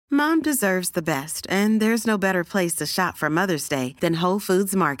Mom deserves the best, and there's no better place to shop for Mother's Day than Whole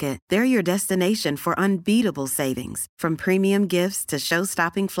Foods Market. They're your destination for unbeatable savings, from premium gifts to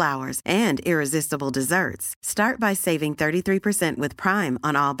show-stopping flowers and irresistible desserts. Start by saving 33% with Prime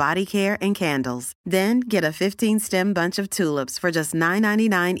on all body care and candles. Then get a 15-stem bunch of tulips for just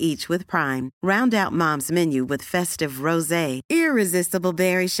 $9.99 each with Prime. Round out Mom's menu with festive rosé, irresistible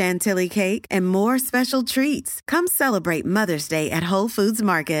berry chantilly cake, and more special treats. Come celebrate Mother's Day at Whole Foods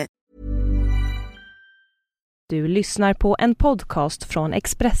Market. Du lyssnar på en podcast från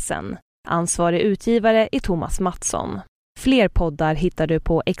Expressen. Ansvarig utgivare är Thomas Mattsson. Fler poddar hittar du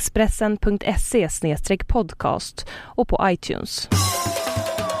på expressen.se/podcast och på iTunes.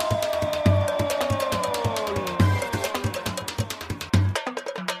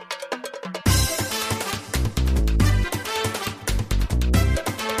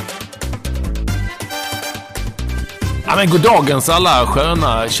 Ja, men god dagens alla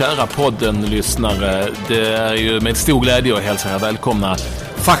sköna, kära podden-lyssnare. Det är ju med stor glädje och hälsar er välkomna.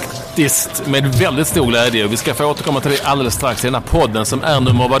 Faktiskt med väldigt stor glädje. Vi ska få återkomma till det alldeles strax i den här podden som är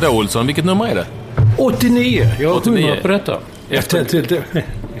nummer vadå, Olsson? Vilket nummer är det? 89. Jag har 89. på detta.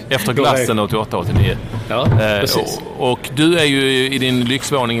 Efter glassen 88-89. Ja, precis. Och du är ju i din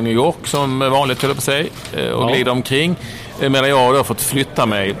lyxvåning i New York som vanligt, höll jag på sig, och glider omkring. Medan jag har fått flytta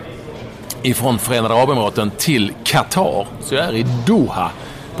mig ifrån Förenade Arabemiraten till Qatar. Så jag är i Doha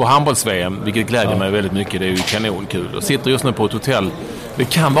på handbolls-VM, vilket glädjer mig väldigt mycket. Det är ju kanonkul. Jag sitter just nu på ett hotell. Det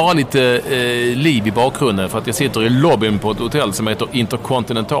kan vara lite liv i bakgrunden för att jag sitter i lobbyn på ett hotell som heter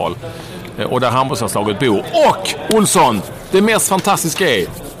Intercontinental. Och där handbollslaget bor. Och, Olsson, det mest fantastiska är,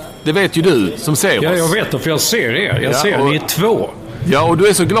 det vet ju du som ser oss. Ja, jag vet det, för jag ser er. Jag ser ni är två. Ja, och du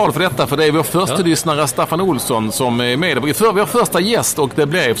är så glad för detta, för det är vår första lyssnare Staffan Olsson som är med. Vår första gäst, och det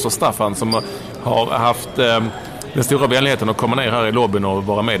blev så Staffan som har haft den stora vänligheten att komma ner här i lobbyn och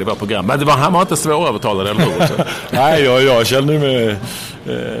vara med i vårt program. Men han var inte svårövertalad, eller hur? Nej, jag kände mig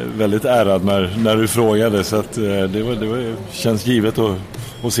väldigt ärad när du frågade, så att det känns givet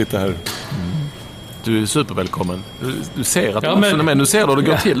att sitta här. Du är supervälkommen. Du ser att Olsson är med. Nu ser du det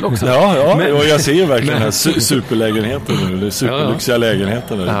går till också. Ja, och jag ser verkligen den här superlägenheten nu. Den superlyxiga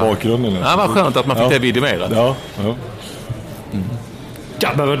lägenheten i bakgrunden. Ja, vad skönt att man fick det vidimerat. Ja. Ja,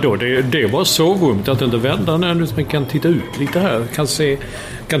 men vadå? Det var sovrum att inte vända när du kan titta ut lite här.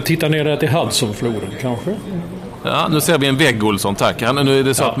 Kan titta ner där till Hudsonfloden kanske. Ja, nu ser vi en vägg, Olsson, tack. Nu är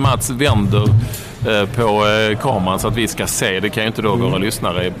det så att Mats vänder på kameran så att vi ska se. Det kan ju inte då våra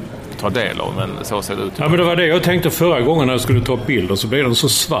lyssnare ta del av, men så ser det ut. Ja, men det var det jag tänkte förra gången när jag skulle ta bilder, så blev den så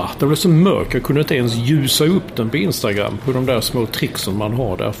svart. Den blev så mörk. Jag kunde inte ens ljusa upp den på Instagram på de där små tricksen man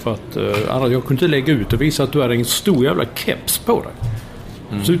har där, för att annars jag kunde inte lägga ut och visa att du hade en stor jävla keps på dig.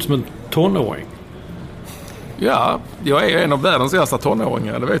 Ser ut som en tonåring. Ja, jag är en av världens äldsta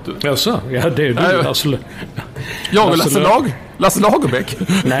tonåringar, det vet du. Jaså? Ja, det är du. Alltså, jag är Lasse Lagerbäck.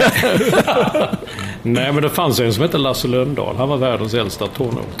 Nej. Nej, men det fanns en som heter Lasse Lönndahl. Han var världens äldsta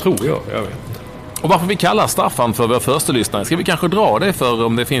tonåring, tror jag vet. Och varför vi kallar Staffan för vår första lyssnare, ska vi kanske dra det för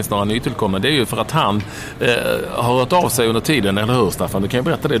om det finns några nytillkomna. Det är ju för att han har hört av sig under tiden, eller hur Staffan? Du kan ju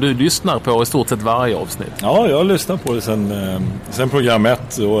berätta det. Du lyssnar på i stort sett varje avsnitt. Ja, jag har lyssnat på det sen program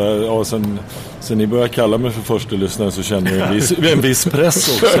 1 och sen ni började kalla mig för första lyssnare så kände jag en viss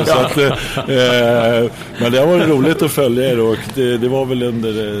press också. Så att, men det har varit roligt att följa er, och det var väl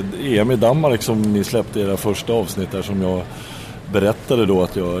under EM i Danmark som ni släppte era första avsnitt där, som jag berättade då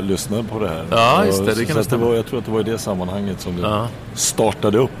att jag lyssnade på det här. Ja, just det. Det kan så jag tror att det var i det sammanhanget som det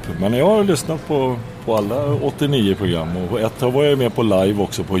startade upp. Men jag har lyssnat på alla 89 program, och ett var jag med på live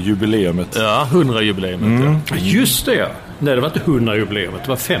också på jubileumet. Ja, 100-jubileumet. Ja. Just det, Nej, det var inte 100-jubileumet, det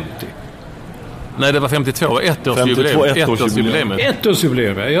var 50. Nej, det var 52, ettårsjubileum.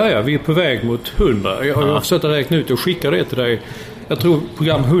 Ettårsjubileum, ja, vi är på väg mot 100. Jag har försökt räkna ut och skicka det till dig. Jag tror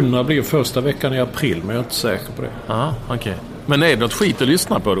program 100 blir första veckan i april, men jag är inte säker på det. Ja, okej. Men är det något skit att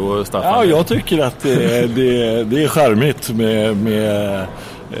lyssna på då, Staffan? Ja, jag tycker att det är charmigt med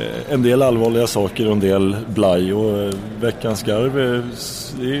en del allvarliga saker och en del blaj. Och veckans garv är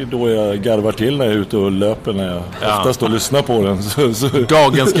då jag garvar till när jag är ute och löper, när jag oftast lyssnar på den. Så.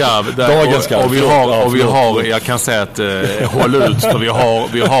 Dagens garv. Och vi har, jag kan säga att håll ut, för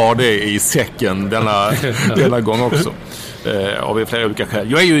vi har det i säcken denna gång också. Av flera olika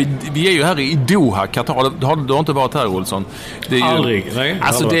skäl. Vi är ju här i Doha, Qatar. Du har inte varit här, Olsson? Det är ju, aldrig, nej.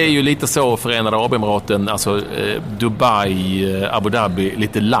 Alltså det är ju lite så Förenade Arabemiraten, alltså Dubai, Abu Dhabi,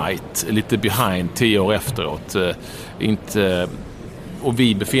 lite light, lite behind 10 år efteråt. Och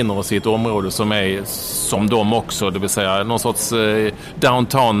vi befinner oss i ett område som är som de också, det vill säga någon sorts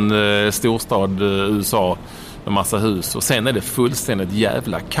downtown storstad USA. med massa hus. Och sen är det fullständigt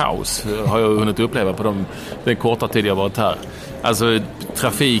jävla kaos, har jag hunnit uppleva på den korta tid jag varit här. Alltså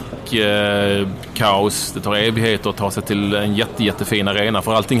trafikkaos, det tar evigheter att ta sig till en jättefin arena.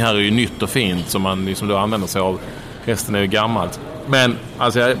 För allting här är ju nytt och fint som man liksom då använder sig av. Resten är ju gammalt. Men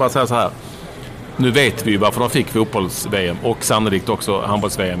alltså jag bara säger så här. Nu vet vi ju varför de fick fotbolls-VM och sannolikt också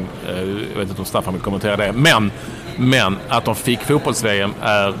handbolls-VM. Jag vet inte om Staffan vill kommentera det. Men att de fick fotbolls-VM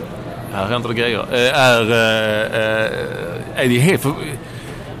är... Här händer det grejer. Är det helt...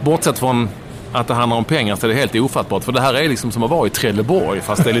 Bortsett från att det handlar om pengar så är det helt ofattbart. För det här är liksom som att vara i Trelleborg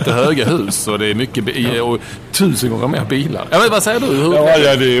fast det är lite höga hus och det är mycket och 1000 gånger mer bilar. Ja, men vad säger du?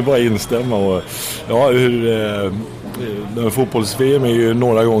 Ja, det är bara att instämma. Och, fotbolls-VM är ju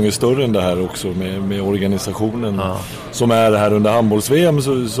några gånger större än det här också med organisationen som är här under handbolls-VM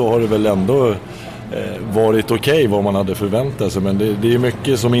så har det väl ändå varit okej vad man hade förväntat sig, men det är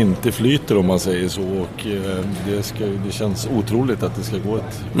mycket som inte flyter om man säger så, och det känns otroligt att det ska gå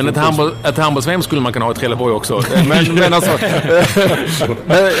men ett handbolls-VM skulle man kunna ha i Trelleborg också. Men alltså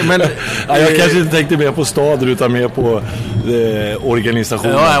jag kanske inte tänkte mer på staden utan mer på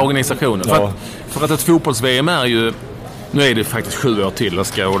organisationen. Ja, organisationen. För att ett fotbolls-VM är ju, nu är det faktiskt 7 år till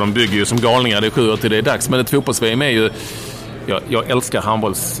och de bygger ju som galningar, det är 7 år till det är dags, men ett fotbolls-VM är ju jag älskar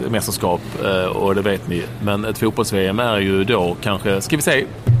handbollsmästerskap och det vet ni. Men ett fotbolls-VM är ju då kanske, ska vi säga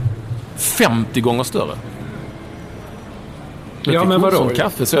 50 gånger större. Ja, men vadå?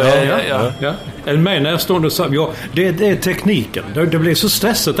 Kaffe, så ja. En med närstående sa, det är tekniken. Det blev så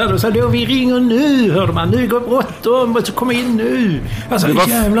stressat där. Och sa, vi ringer nu, hörde man. Nu går bråttom, så kom in nu. Alltså,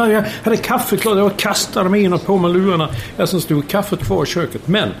 jävlar, jag hade kaffe klart. Jag kastade mig in och på med lurarna. Jag som stod kaffet kvar i köket.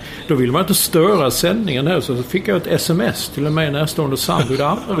 Men då ville man inte störa sändningen här. Så fick jag ett sms till en med närstående sambo i det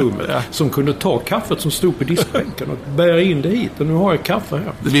andra rummet. Som kunde ta kaffet som stod på diskbänken och bära in det hit. Och nu har jag kaffe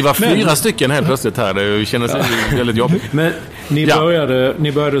här. Vi var 4 stycken helt plötsligt här. Det kändes väldigt jobbigt. Men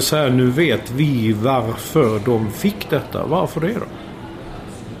ni började säga, nu vet vi varför de fick detta. Varför det då?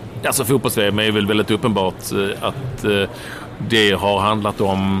 Alltså fotbolls-VM är väl väldigt uppenbart att det har handlat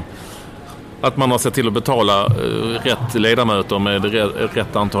om att man har sett till att betala rätt ledamöter med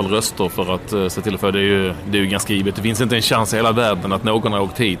rätt antal röster för att se till att få det är ju ganska givet. Det finns inte en chans i hela världen att någon har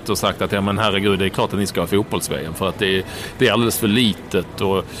åkt hit och sagt att ja, men herregud, det är klart att ni ska ha fotbolls-VM, för att det är alldeles för litet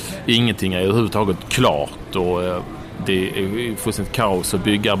och ingenting är överhuvudtaget klart och det är fullständigt kaos att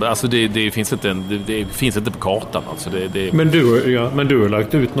bygga. Alltså det finns inte på kartan. Alltså Men du har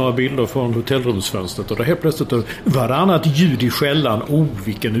lagt ut några bilder från hotellrumsfönstret och det helt plötsligt varannat ljud i skällan.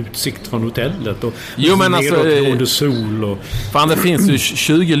 Vilken utsikt från hotellet och nedåtgående sol och... Fan, det finns ju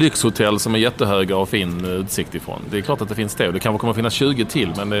 20 lyxhotell som är jättehöga och fin utsikt ifrån. Det är klart att det finns det, och det kanske kommer att finnas 20 till,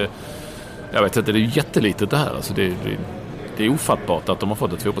 men jag vet inte, det är ju jättelitet det här. Alltså det är ofattbart att de har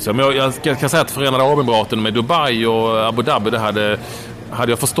fått ett fotbollsVM. Men jag kan säga att Förenade Arabemiraten med Dubai och Abu Dhabi, det hade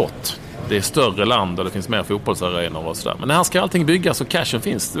jag förstått. Det är större land och det finns mer fotbollsarenor och sådär. Men när här ska allting byggas och cashen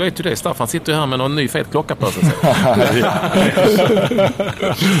finns. Du vet ju det, Staffan sitter ju här med någon ny fet klocka på sig.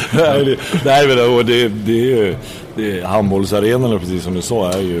 det handbollsarenorna, precis som du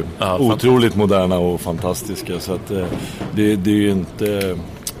sa, är ju otroligt moderna och fantastiska. Så att det är ju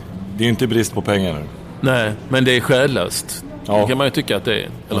inte brist på pengar. Nej, men det är själlöst. Ja. Det kan man ju tycka att det är,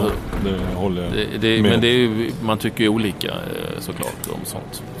 eller hur? Det håller jag med. Men det är ju, man tycker ju olika såklart om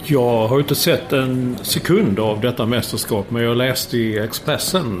sånt. Jag har inte sett en sekund av detta mästerskap, men jag läste i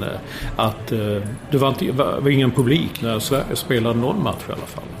Expressen att det var ingen publik när Sverige spelade någon match i alla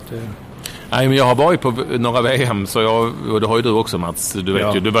fall. Nej, men jag har varit på några VM, och det har ju du också, Mats. Du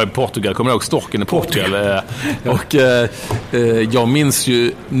vet ju, du var i Portugal, kommer du ihåg Storken i Portugal? Och jag minns ju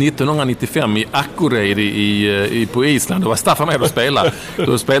 1995 i Akureyri på Island, då var Staffan med och spelade.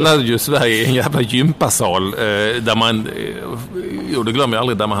 Då spelade ju Sverige i en jävla gympasal där man, det glömmer jag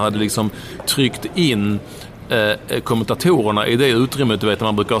aldrig, där man hade liksom tryckt in kommentatorerna i det utrymmet, du vet,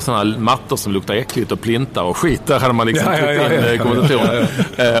 man brukar ha sådana mattor som luktar äckligt och plintar och skit, där hade man liksom tryckt in kommentatorerna.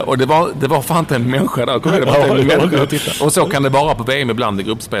 Och det var fan inte en människa där. Och så kan det vara på VM ibland i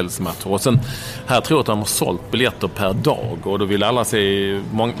gruppspelsmatcher. Och sen här tror jag att de har sålt biljetter per dag, och då vill alla se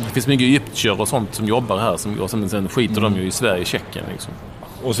det finns mycket egyptier och sånt som jobbar här, och sen skiter de ju i Sverige, Tjeckien liksom.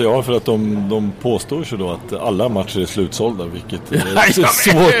 Och så för att de påstår sig då att alla matcher är slutsålda, vilket är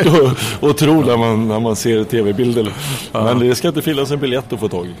svårt att tro när man ser tv-bilder. Men det ska inte finnas en biljett att få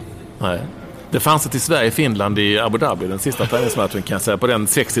tag i. Nej. Det fanns ett i Sverige, Finland i Abu Dhabi, den sista träningsmatchen kan jag säga, på den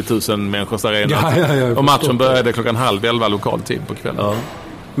 60 000 människors arena. Och matchen började 10:30 lokal tid på kvällen. Ja.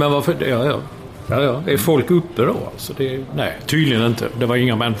 Men varför? Ja. Är folk uppe då? Alltså nej, tydligen inte. Det var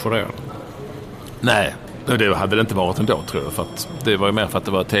inga människor där. Nej. Det hade det inte varit ändå, tror jag, för att det var ju mer för att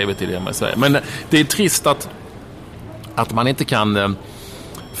det var tv-tid hemma i Sverige. Men det är trist att att man inte kan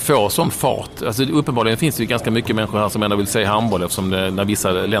få sån fart. Alltså, uppenbarligen finns det ju ganska mycket människor här som ändå vill se handboll, eftersom när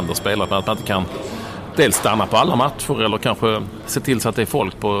vissa länder spelar, att man inte kan dels stanna på alla matcher eller kanske se till så att det är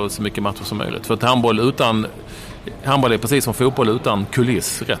folk på så mycket matcher som möjligt. För att handboll är precis som fotboll utan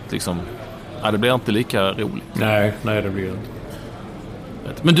kuliss, rätt liksom. Ja, det blir inte lika roligt. Nej, det blir inte.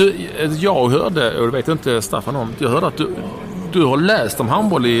 Men du, jag hörde, och det vet inte Staffan om, jag hörde att du har läst om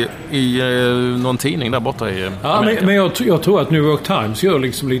handboll i någon tidning där borta i Amerika. Men jag tror att New York Times gör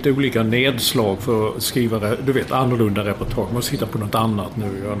liksom lite olika nedslag för att skriva, du vet, annorlunda reportage. Man sitter på något annat nu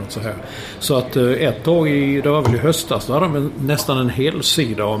och gör något så här. Så att ett tag det var väl i höstas, då hade de nästan en hel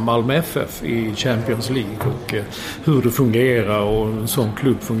sida om Malmö FF i Champions League och hur det fungerar och en sån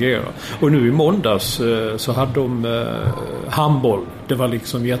klubb fungerar. Och nu i måndags så hade de handboll. Det var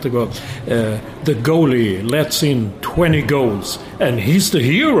liksom jättegott. The goalie lets in 20 goals and he's the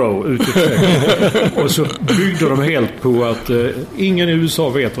hero. Och så byggde de helt på att ingen i USA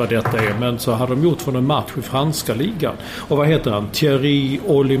vet vad detta är, men så hade de gjort från en match i franska ligan. Och vad heter han? Thierry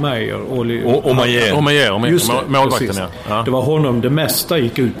Olimeyer. Målvakten, ja. Det var honom, det mesta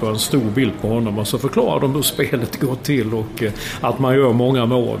gick ut på en stor bild på honom, och så förklarade de hur spelet går till och att man gör många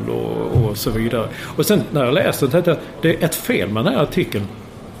mål och så vidare. Och sen när jag läste det är ett fel med den här artikeln.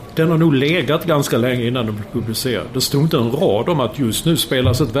 Den har nog legat ganska länge innan den blev publicerad. Det stod inte en rad om att just nu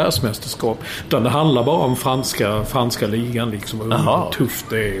spelas ett världsmästerskap, utan det handlar bara om franska ligan liksom, och hur tufft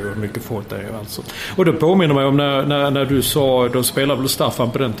det är och hur mycket folk det är alltså. Och det påminner mig om när du sa, de spelade väl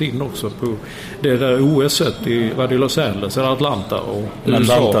Staffan på den tiden också på det där OS-et i Los Angeles eller Atlanta och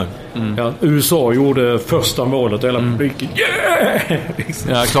USA. Ja, USA gjorde första målet och hela publiken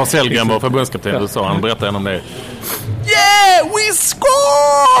Ja, Claes Hellgren var förbundskapten i USA. Han berättade om det. Yeah, we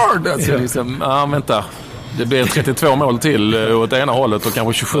scored! Alltså, liksom, vänta. Det blir 32 mål till åt ena hållet och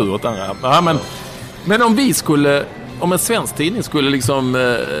kanske 27 åt andra. Ja, men om en svensk tidning skulle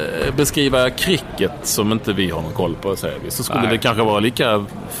liksom beskriva cricket som inte vi har någon koll på, säger vi, så skulle det kanske vara lika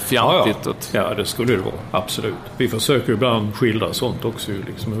fjantigt. Ja, det skulle det vara. Absolut. Vi försöker ibland skildra sånt också,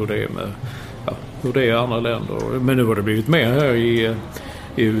 liksom, hur det är hur det är i andra länder. Men nu har det blivit mer här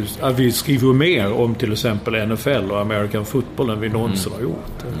att vi skriver mer om till exempel NFL och American football än vi någonsin har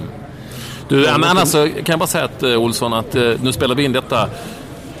gjort. Du, annars kan jag bara säga att Olsson, att nu spelar vi in detta.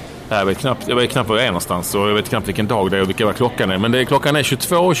 Jag vet knappt var jag är någonstans, och jag vet knappt vilken dag det är och vilka klockan är. Men klockan är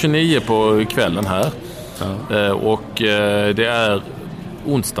 22:29 på kvällen här. Ja. Och det är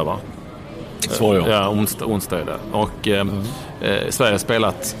onsdag, va? Så ja, onsdag är det. Och Sverige har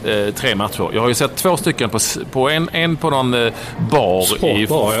spelat 3 matcher. Jag har ju sett 2 stycken på en på någon bar i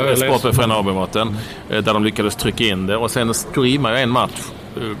Sportbefrämjandematen där de lyckades trycka in det. Och sen streamade jag en match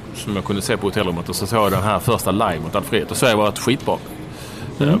som jag kunde se på hotellrummet, och så såg jag den här första live mot Alfred, och Sverige var ett skitbra.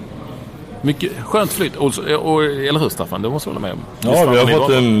 Mycket skönt flytt. Eller hur, Staffan? Det måste hålla med om. Ja, vi har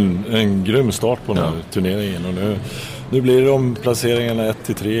fått en grym start på den här turneringen, och nu blir det om placeringarna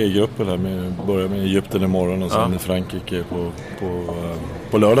 1-3 i gruppen här. Börjar med Egypten imorgon och sen Frankrike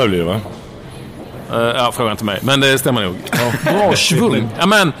på lördag blir det, va? Ja, fråga inte mig. Men det stämmer nog. Ja. Bra svung. Ja,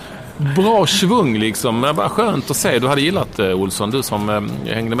 men bra svung liksom. Det var skönt att se. Du hade gillat Olsson, du som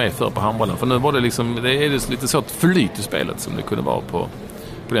hängde med för på handbollen. För nu var det liksom, det är lite så ett flyt i spelet som det kunde vara på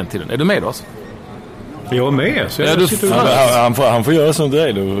den tiden. Är du med oss? Jag är med. Så han får göra som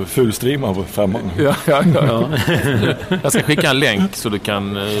dig då, fullstreama på 5. Ja. Jag ska skicka en länk så du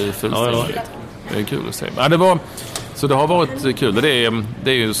kan fullstreama. Ja. Det är kul att se. Ja, så det har varit kul. Det är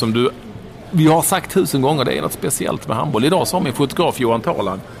ju som vi har sagt 1000 gånger, det är något speciellt med handboll. Idag så har min fotograf Johan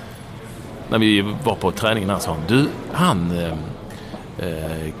Tarland, när vi var på träningen här, sa han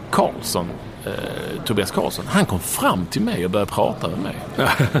Karlsson, Tobias Karlsson, han kom fram till mig och började prata med mig.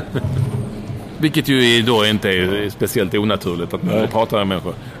 Vilket ju då inte är speciellt onaturligt att man pratar med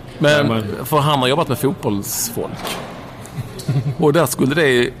människor. Men för han har jobbat med fotbollsfolk. Och där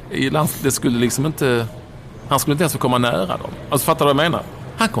skulle det skulle liksom inte, han skulle inte ens få komma nära dem. Alltså, fattar du vad jag menar?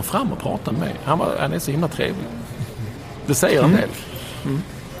 Han kom fram och pratade med mig. Han är så himla trevlig. Det säger en del.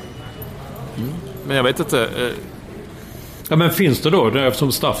 Men jag vet inte. Ja, men finns det då,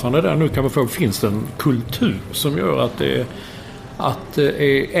 eftersom Staffan är där nu, kan man fråga, finns det en kultur som gör att det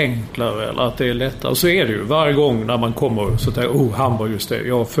är enklare eller att det är lättare? Och så är det ju varje gång när man kommer så där, han var just det.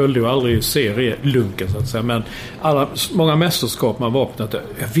 Jag följde ju aldrig serielunken så att säga, men många mästerskap man var på,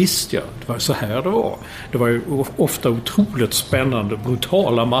 jag visste det var så här det var. Det var ju ofta otroligt spännande,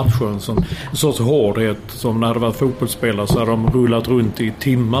 brutala matcher, som en sorts hårdhet, som när det var fotbollsspelare så hade de rullat runt i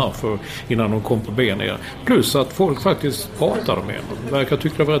timmar innan de kom på ben igen. Plus att folk faktiskt pratade med dem. Jag verkar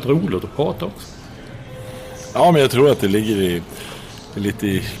tycka det var rätt roligt att prata också. Ja, men jag tror att det ligger lite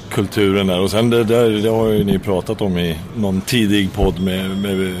i kulturen där. Och sen det har ju ni pratat om i någon tidig podd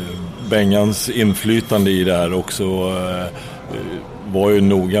med Bengans inflytande i det här också. Var ju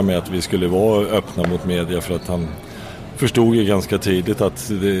noga med att vi skulle vara öppna mot media, för att han förstod ju ganska tidigt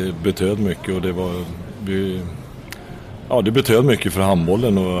att det betöd mycket, och det betöd mycket för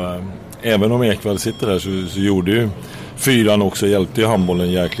handbollen. Och även om Ekvall sitter här så gjorde ju fyran också, hjälpte ju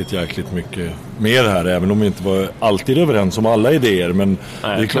handbollen jäkligt mycket mer här, även om vi inte var alltid överens om alla idéer. Men det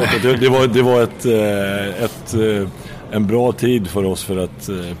är klart att det var en bra tid för oss för att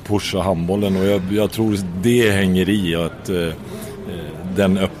pusha handbollen, och jag tror det hänger i att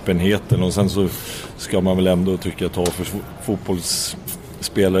den öppenheten. Och sen så ska man väl ändå tycka ta för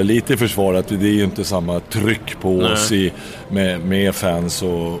fotbollsspelare lite i försvar, att det är ju inte samma tryck på oss med fans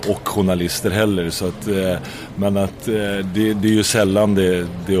och journalister heller, så att, men att det är ju sällan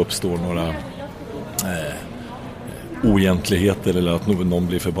det uppstår några oegentligheter eller att någon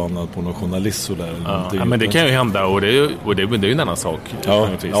blir förbannad på någon journalist så där. Ja, men det kan ju hända, och det är ju en annan sak. Ja,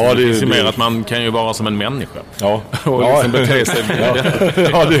 det finns ju mer att man kan ju vara som en människa. Ja. Och liksom bete sig. Det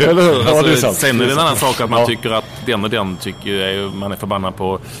är sant. Sen är det en annan sak att man tycker att den och den tycker man är förbannad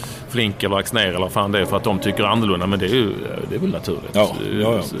på Flink eller Axner eller fan det är för att de tycker annorlunda, men det är väl naturligt. Ja.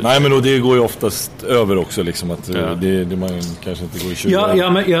 Nej, men det går ju oftast över också liksom, att det man kanske inte går i 20.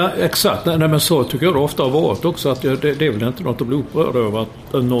 Ja, exakt. Nej, men så tycker jag det ofta har varit också, att det är väl inte något att bli upprörd över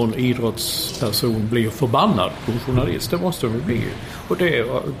att någon idrottsperson blir förbannad på en journalist. Det måste de bli. Och det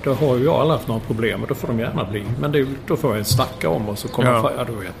har ju jag alla haft några problem, och då får de gärna bli. Men då får jag snacka om, och så kommer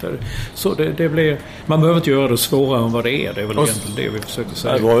du vet. Så det blir, man behöver inte göra det svårare än vad det är. Det är väl egentligen det vi försöker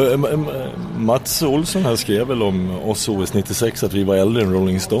säga. Mats Olsson här skrev väl om oss OS 96 att vi var äldre än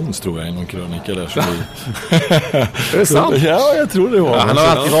Rolling Stones, tror jag, i någon krönika där. Så det är sant? Ja, jag tror det var. Han har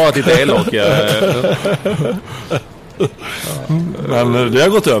alltid varit lite elak. Men det har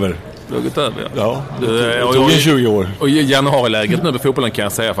gått över. Ja, det tog 20 år. Och i januariläget nu på fotbollen kan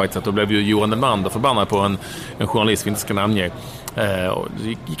jag säga faktiskt att då blev ju Johan Elmander förbannad på en journalist vi inte ska namnge. Och då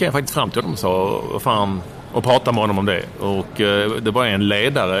gick jag faktiskt fram till honom och sa fan, och pratade med honom om det. Och det var en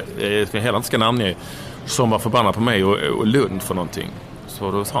ledare som jag heller inte ska namnge som var förbannad på mig och Lund för någonting.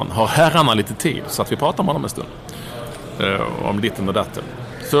 Så då sa han, har herrarna lite tid? Så att vi pratade med honom en stund om ditten och datten.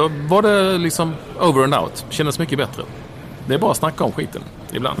 Så var det liksom over and out. Kändes mycket bättre. Det är bara att snacka om skiten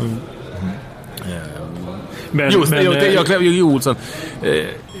ibland.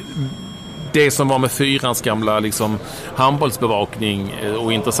 Det som var med fyrans gamla liksom, handbollsbevakning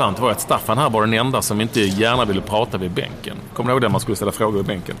och intressant var att Staffan här var den enda som inte gärna ville prata vid bänken. Kommer du ihåg det, man skulle ställa frågor vid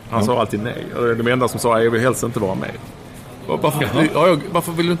bänken? Han sa alltid nej. Och den enda som sa jag vill helst inte vara med.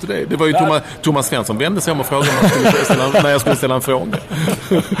 Varför vill du inte det? Det var ju Thomas Svensson vände sig om och frågade när jag skulle ställa en fråga.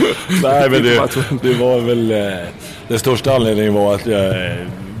 Nej, men det var väl den största anledningen var att jag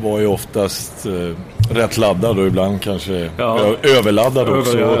var ju oftast rätt laddad och ibland kanske överladdad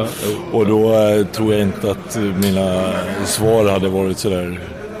också. Ja. Och då tror jag inte att mina svar hade varit sådär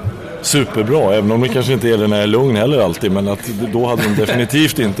superbra, även om det kanske inte är det när jag är lugn heller alltid, men att då hade de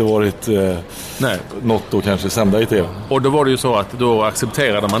definitivt inte varit något att kanske sända i tv. Och då var det ju så att då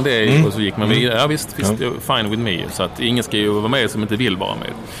accepterade man det och så gick man vidare. Ja visst, fine with me. Så att ingen ska ju vara med som inte vill vara med.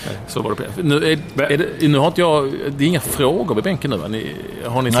 Så var det. Nu har inte jag, det är inga frågor vid bänken nu.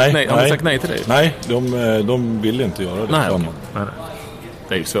 Har ni sagt nej till det? Nej, de vill inte göra det. Nej.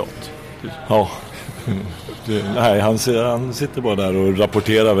 Det är ju svårt. Ja. Nej, han sitter bara där och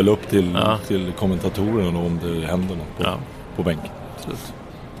rapporterar väl upp till kommentatorerna om det händer något på bänken.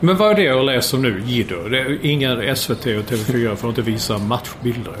 Men vad är det jag läser nu, Jidder? Det är inga SVT och TV4 får inte visa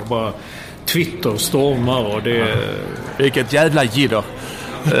matchbilder. Bara Twitter stormar och det är... Vilket jävla Jidder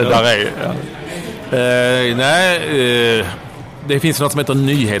där är. Det finns något som heter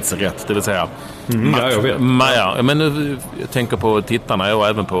nyhetsrätt, det vill säga jag vet. Men nu jag tänker på tittarna och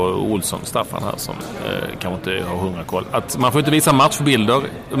även på Olsson, Staffan här som kanske inte har 100 koll. Att man får inte visa matchbilder,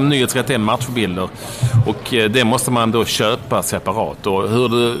 nyhetsrätt är matchbilder och det måste man då köpa separat. Och hur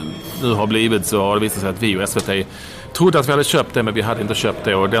det nu har blivit så har det visat sig att vi och SVT trodde att vi hade köpt det, men vi hade inte köpt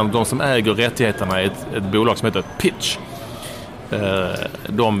det. Och de som äger rättigheterna är ett bolag som heter Pitch.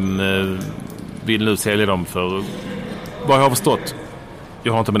 De vill nu sälja dem för, vad jag har förstått,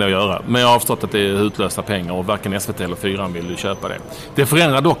 jag har inte med det att göra, men jag har förstått att det är utlösta pengar och varken SVT eller Fyran vill köpa det. Det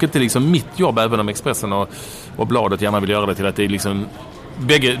förändrar dock inte liksom mitt jobb, även om Expressen och Bladet gärna vill göra det till att det är liksom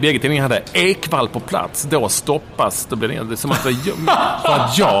bägge tidningar hade Ekvall på plats, då stoppas, då blir det som att för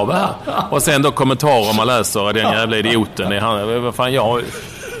att jag var här. Och sen då kommentarer man läser, den jävla idioten vad fan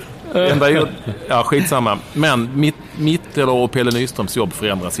skitsamma. Men mitt och Pelle Nyströms jobb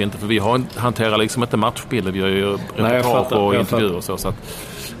förändras inte. För vi hanterar liksom inte matchbilder. Vi gör ju reportage och intervjuer och så att,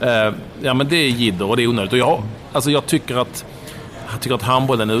 men det är jidder och det är onödigt. Och jag tycker att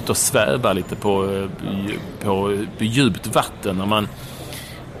handbollen är ute och svävar lite på djupt vatten. När man,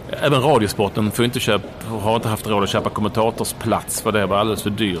 även radiosporten har inte haft råd att köpa kommentatorsplats för det var alldeles för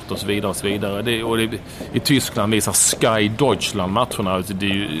dyrt och så vidare och så vidare. I Tyskland visar Sky Deutschland matcherna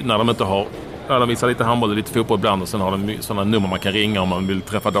när de inte har. Ja, de visar lite handboll och lite fotboll ibland och sen har de sådana nummer man kan ringa om man vill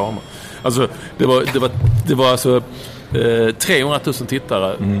träffa damer. Alltså det var alltså 300 000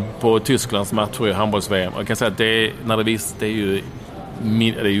 tittare på Tysklands matcher i handbolls-VM. Jag kan säga att det är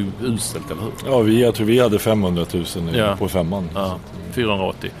ju uselt, eller hur? Ja, jag tror vi hade 500 000 på femman. Ja,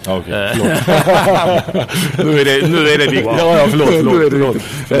 480. Ja, okej. Nu är det viktigt. Ja, förlåt.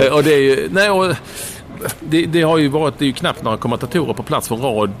 Och det är ju... Nej, och det har ju varit... Det är ju knappt några kommentatorer på plats för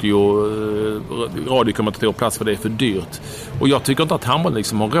radiokommentatorer på plats för det är för dyrt. Och jag tycker inte att handbollen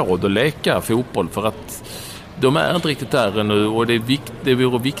liksom har råd att leka fotboll för att de är inte riktigt där nu och det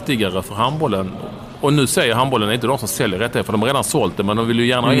vore viktigare för handbollen. Och nu säger handbollen är inte de som säljer rätt för de har redan sålt det men de vill ju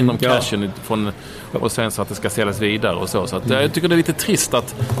gärna ha in cashen och sen så att det ska säljas vidare och så att jag tycker det är lite trist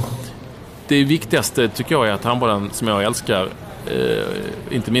att det viktigaste tycker jag är att handbollen som jag älskar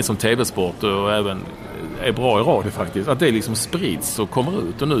inte minst som tv-sport och även är bra i radio faktiskt, att det liksom sprids och kommer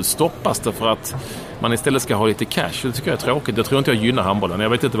ut och nu stoppas det för att man istället ska ha lite cash. Det tycker jag är tråkigt. Jag tror inte jag gynnar handbollen. Jag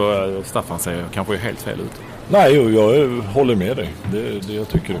vet inte vad Staffan säger. Kanske är helt fel ut. Nej, jag håller med dig. Jag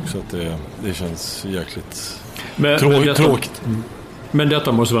tycker också att det känns jäkligt tråkigt. Men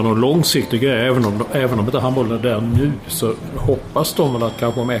detta måste vara någon långsiktig grej. Även om inte handbollen är där nu så hoppas de väl att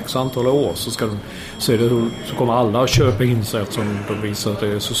kanske om x antal år så kommer alla att köpa in sig eftersom de visar att det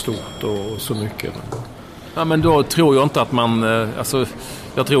är så stort och så mycket. Ja, men då tror jag inte att man...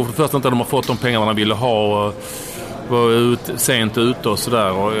 jag tror för det första inte att de har fått de pengarna de ville ha och var sent ute och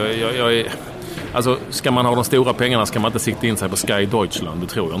sådär. Och alltså, ska man ha de stora pengarna ska man inte sikta in sig på Sky Deutschland. Det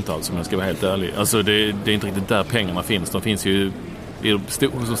tror jag inte alls, om jag ska vara helt ärlig. Alltså, det är inte riktigt där pengarna finns. De finns ju i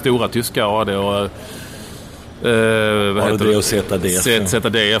så stora tyska och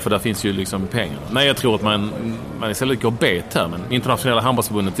ZDF, för där finns ju liksom pengar. Nej, jag tror att man istället går bet här, men internationella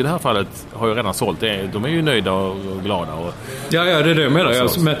handbollsförbundet i det här fallet har ju redan sålt det. De är ju nöjda och glada. Ja, det är det jag menar.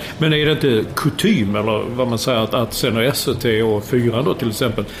 Alltså, men är det inte kutym eller vad man säger att sen har SVT och 4 då till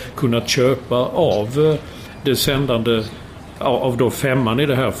exempel kunnat köpa av det sändande av då 5:an i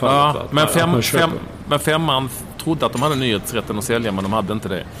det här fallet? Ja, men 5:an trodde att de hade nyhetsrätten att sälja, men de hade inte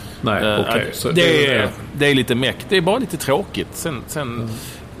det. Nej, okej. Det är lite mäkt. Det är bara lite tråkigt. Sen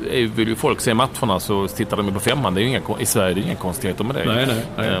vill ju folk se matcherna så tittar de på 5:an. Det är ju i Sverige är det inga konstigheter med det.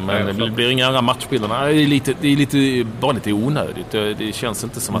 Nej, men det blir inga andra matchbilderna. Det är bara lite onödigt. Det känns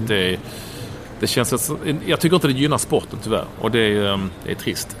inte som att det känns... Jag tycker inte det gynnar sporten tyvärr. Och det är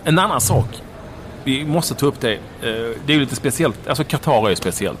trist. En annan sak. Vi måste ta upp det. Det är ju lite speciellt. Alltså Qatar är ju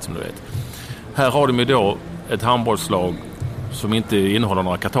speciellt som du vet. Här har de ju då ett handbollslag som inte innehåller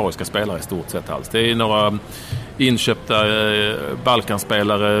några katariska spelare i stort sett alls. Det är några inköpta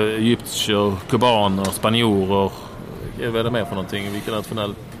Balkanspelare, egyptier, kubaner, spanjorer. Vad är det med för någonting? Vilken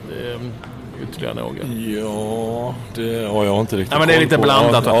nationell ytterligare några? Ja, det har jag inte riktigt. Ja, men det är lite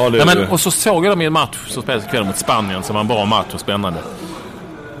blandat. Ja, och så såg jag dem i en match som spelades ikväll mot Spanien som var en bra match och spännande.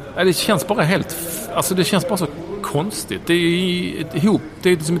 Ja, det känns bara det känns bara så konstigt. Det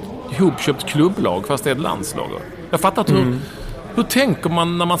är som ett ihopköpt klubblag fast det är ett landslag. Jag fattar inte hur tänker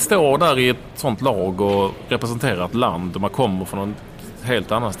man när man står där i ett sånt lag och representerar ett land och man kommer från en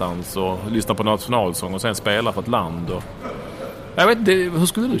helt annanstans och lyssnar på nationalsång och sen spelar för ett land och... Jag vet inte, hur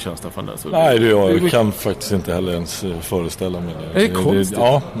skulle du känna, Staffan? Nej, jag kan faktiskt inte heller ens föreställa mig det. Det är konstigt.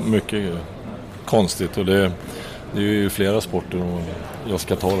 Ja, mycket konstigt och det är ju flera sporter och jag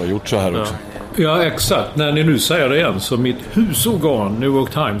ska ha gjort så här också. Ja, exakt. När ni nu säger det igen så mitt husorgan New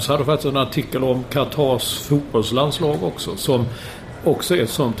York Times hade faktiskt en artikel om Qatars fotbollslandslag också som också är ett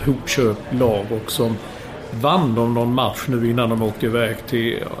sånt hopköpt lag och som vann de någon match nu innan de åkte iväg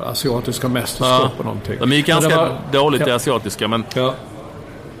till asiatiska mästerskap och någonting. De gick ganska dåligt i asiatiska, men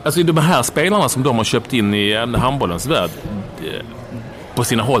alltså de här spelarna som de har köpt in i en handbollens värld på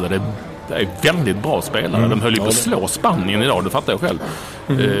sina håll det är väldigt bra spelare. De höll ju på att slå Spanien idag, det fattar jag själv.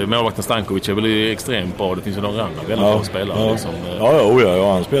 Målvakten Stankovic är väl extremt bra. Det finns ju några andra väldigt bra spelare. Ja. Liksom.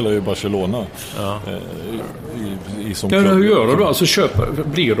 Ja, han spelar ju i Barcelona. Ja. Hur gör de då? Alltså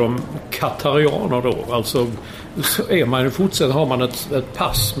blir de katarianer då? Alltså är man i fortsättning har man ett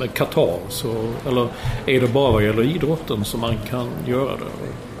pass med Qatar eller är det bara vad gäller idrotten som man kan göra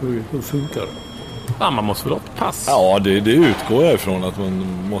det? Hur funkar det? Ja, man måste väl ha ett pass? Ja, det utgår jag ifrån att man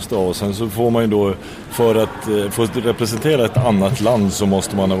måste ha. Sen så får man ju då, för att få representera ett annat land så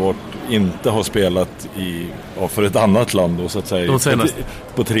måste man inte ha spelat för ett annat land då, så att säga,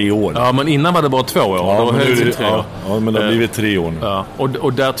 på 3 år. Ja, men innan var det bara 2 år. Ja, då men det har blivit 3 år nu. Ja,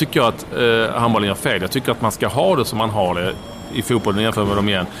 och där tycker jag att handbollen gör fel. Jag tycker att man ska ha det som man har det i fotbollen jämfört med dem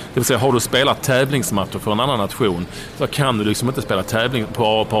igen. Det vill säga, har du spelat tävlingsmatcher för en annan nation så kan du liksom inte spela tävling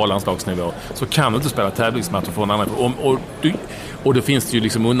på A-landslagsnivå. Så kan du inte spela tävlingsmatcher för en annan nation. Och det finns ju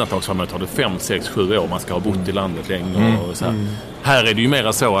liksom undantagsfall. Har du 5, 6, 7 år man ska ha bott i landet länge och så här. Här är det ju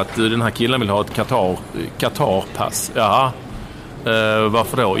mer så att den här killen vill ha ett Qatar-pass. Ja.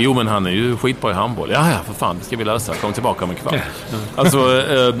 Varför då? Jo, men han är ju skitbra i handboll. Ja, för fan, det ska vi lösa. Kom tillbaka om en kvart. Alltså,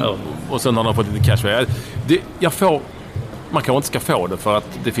 och sen har han fått lite cash. Man kanske inte ska få det, för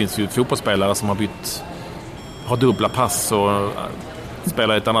att det finns ju fotbollsspelare som har dubbla pass och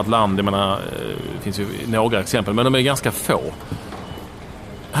spelar i ett annat land. Jag menar, det finns ju några exempel, men de är ganska få.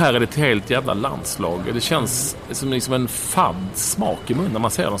 Här är det ett helt jävla landslag. Det känns som liksom en fadd smak i munnen när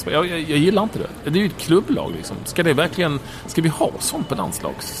man ser dem spela. Jag gillar inte det. Det är ju ett klubblag liksom. Ska vi ha sånt på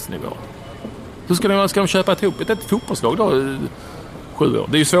landslagsnivå? Hur ska de köpa ett fotbollslag då 7 år?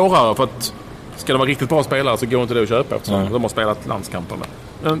 Det är ju svårare, för att ska de vara riktigt bra spelare så går inte det att köpa, eftersom de har spelat landskamper med.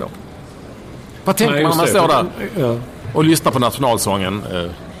 Ändå. Vad tänker man när man står där och lyssnar på nationalsången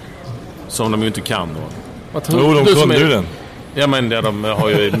som de ju inte kan? De kunde ju den. Ja, men de har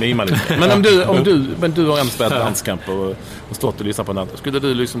ju mimat lite. Men du har ändå spelat landskamp och stått och lyssnat på den. Skulle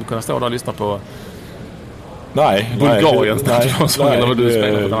du liksom kunna stå där och lyssna på Bulgariens nationalsång eller vad du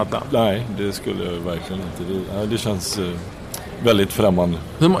spelar på ett annat land? Nej, det skulle jag verkligen inte. Det känns väldigt främmande.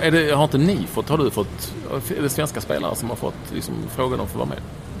 Har inte ni fått? Har du fått? Är det svenska spelare som har fått liksom frågan om att få vara med?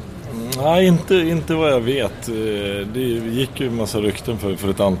 Nej, inte vad jag vet. Det gick ju en massa rykten för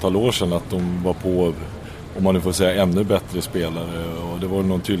ett antal år sedan att de var på, om man nu får säga, ännu bättre spelare. Och det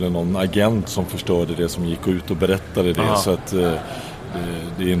var tydligen någon agent som förstörde det, som gick ut och berättade det. Så att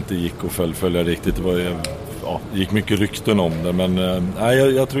det inte gick att fullfölja riktigt. Det gick mycket rykten om det, men nej,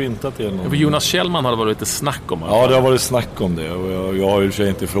 jag tror inte att det är någon... Jonas Kjellman hade varit lite snack om det. Ja, det har varit snack om det, och jag har ju sig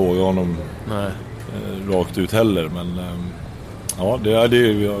inte frågat honom rakt ut heller, men jag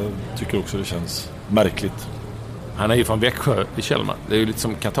tycker också det känns märkligt. Han är ju från Växjö i Kjellman. Det är ju lite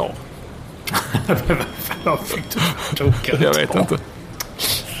som Qatar. Jag vet inte.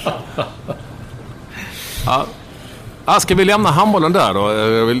 Ska vi lämna handbollen där då?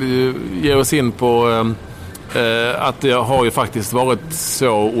 Jag vill ge oss in på att det har ju faktiskt varit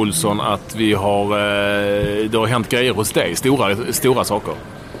så, Olsson, att det har hänt grejer hos dig. Stora saker.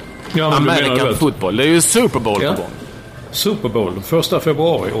 Ja, American football. Det är ju Super Bowl på gång. Super Bowl 1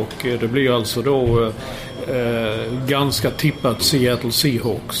 februari, och det blir alltså då ganska tippat Seattle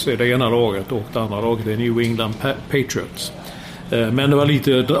Seahawks är det ena laget, och det andra laget är New England Patriots. Men det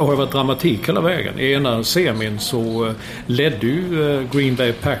har varit dramatik hela vägen. I ena semin så ledde ju Green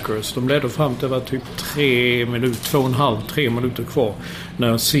Bay Packers. De ledde fram till det var typ 3 minuter kvar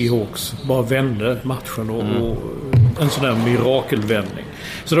när Seahawks bara vände matchen och en sån där mirakelvändning.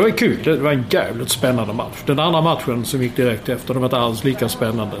 Så det var kul. Det var en jävligt spännande match. Den andra matchen som gick direkt efter, den var inte alls lika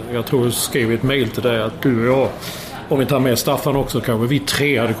spännande. Jag tror jag skrev ett mejl till dig att du och jag, om vi tar med Staffan också, kanske vi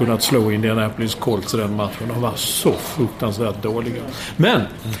 3 hade kunnat slå Indianapolis Colts i den matchen. De var så fruktansvärt dåliga. Men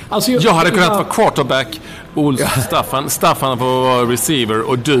alltså, jag hade kunnat vara quarterback, Staffan får vara receiver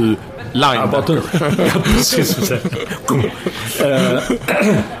och du linebacker. Ja, precis.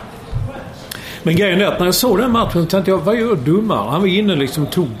 Men grejen är att när jag såg den matchen tänkte jag, vad gör dummare? Han var inne liksom,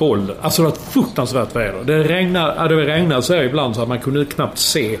 tog boll. Alltså det var ett fruktansvärt väder. Det regnade så här ibland så att man kunde knappt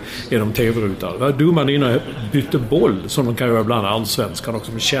se genom tv-rutan. Det var dummare innan jag bytte boll, som de kan göra ibland allsvenskan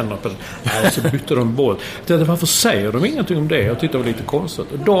också. Man känner på den. Så bytte de boll. Jag tänkte, varför säger de ingenting om det? Jag tyckte det var lite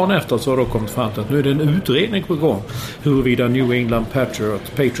konstigt. Och dagen efter så har det kommit fram till att nu är det en utredning på gång huruvida New England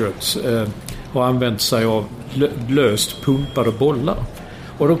Patriots har använt sig av löst pumpade bollar.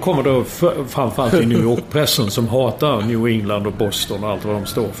 Och då kommer då framförallt i New York-pressen som hatar New England och Boston och allt vad de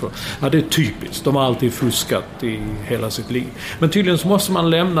står för. Ja, det är typiskt. De har alltid fuskat i hela sitt liv. Men tydligen så måste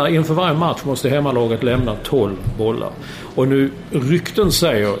man inför varje match måste hemmalaget lämna 12 bollar. Och nu rykten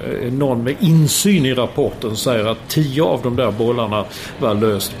säger, någon med insyn i rapporten säger att 10 av de där bollarna var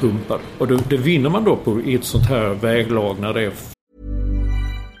löst pumpade. Och det vinner man då på i ett sånt här väglag när det är...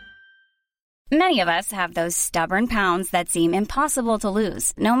 Many of us have those stubborn pounds that seem impossible to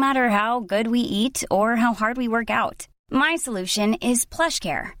lose, no matter how good we eat or how hard we work out. My solution is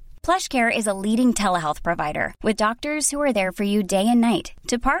PlushCare. PlushCare is a leading telehealth provider with doctors who are there for you day and night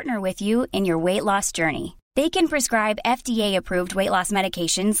to partner with you in your weight loss journey. They can prescribe FDA-approved weight loss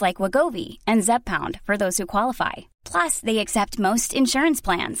medications like Wegovy and Zepbound for those who qualify. Plus, they accept most insurance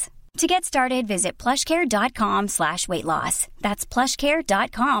plans. To get started, visit plushcare.com/weightloss. That's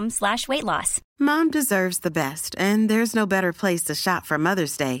plushcare.com/weightloss. Mom deserves the best, and there's no better place to shop for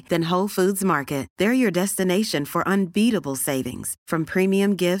Mother's Day than Whole Foods Market. They're your destination for unbeatable savings, from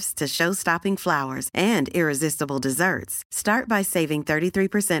premium gifts to show-stopping flowers and irresistible desserts. Start by saving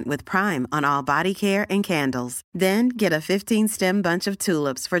 33% with Prime on all body care and candles. Then get a 15-stem bunch of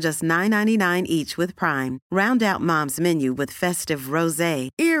tulips for just $9.99 each with Prime. Round out Mom's menu with festive rosé,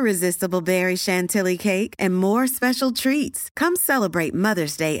 irresistible berry chantilly cake, and more special treats. Come celebrate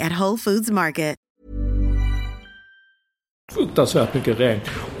Mother's Day at Whole Foods Market. Fruktansvärt mycket regn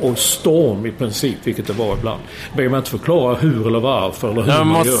och storm i princip, vilket det var ibland. Behöver man inte förklara hur eller varför eller hur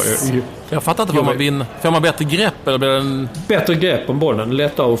man gör. Jag fattar inte, får man bättre grepp eller blir det en... Bättre grepp om bollen,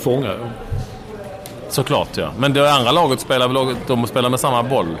 lättare att fånga. Såklart, ja. Men det andra laget spelar med samma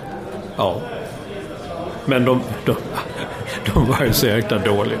boll. Ja. Men de var ju så jäkla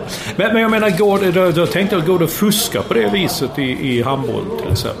dåliga. Men jag menar, då tänkte jag, går det att fuska på det viset i handboll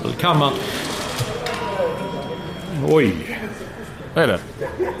till exempel? Kan man... Oj. Vad är det?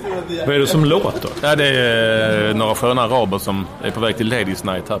 Vad är det som låter? Ja, det är några sköna araber som är på väg till Ladies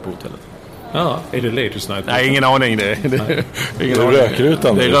Night här på hotellet. Ja, är det Ladies Night? Nej, ingen aning. Det är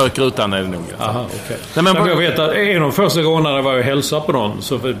rökrutan. Det är rökrutan är det nog. Aha, okej. Nej, men jag vet att en av de första gångerna det var jag hälsa på någon,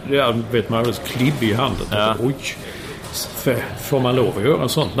 så vet man alldeles klibbig i handen. Ja. Oj. Får man lov att göra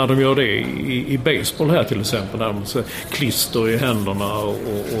sånt när de gör det i baseball här till exempel, när de ska klister i händerna och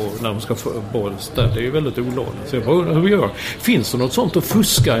när de ska få boll, det är ju väldigt olagligt. Så jag undrar hur vi gör. Finns det något sånt att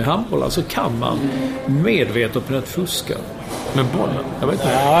fuska i handboll? Alltså kan man medvetet på att fuska med bollen? Jag vet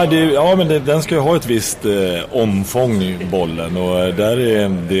inte. Men den ska ju ha ett visst omfång i bollen, och där är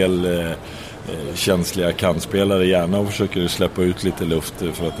en del känsliga kantspelare gärna och försöker släppa ut lite luft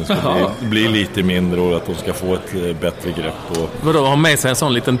för att den ska bli lite mindre och att de ska få ett bättre grepp. Vadå, har med sig en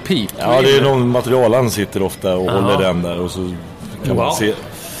sån liten pip? Ja, det är någon material han sitter ofta och håller den där, och så kan man se.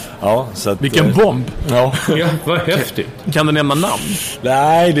 Ja, så att, vilken bomb! Ja, vad häftigt. Kan du nämna namn?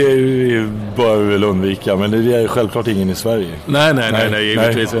 Nej, det bör vi väl undvika, men det är självklart ingen i Sverige. Nej,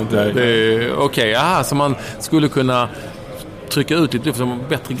 givetvis inte. Okej, så man skulle kunna trycka ut lite som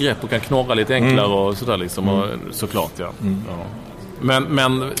bättre grepp och kan knorra lite enklare och sådär liksom. Och, såklart, ja.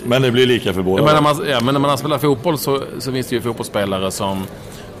 Men det blir lika för båda. Men när man spelar fotboll så finns det ju fotbollsspelare som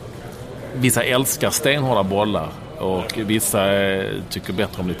vissa älskar stenhårda bollar och vissa tycker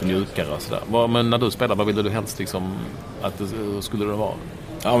bättre om lite mjukare och sådär. Men när du spelar, vad ville du helst liksom att det skulle det vara?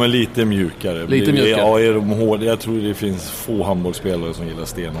 Ja, men lite mjukare. Ja, är de hårda? Jag tror det finns få handbollsspelare som gillar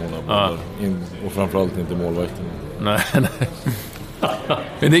stenhårda bollar. Och framförallt inte målvakten. Nej.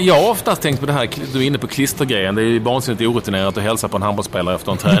 Men jag har oftast tänkt på det här, du är inne på klistergrejen. Det är ju vansinnigt orutinerat att hälsa på en handbollsspelare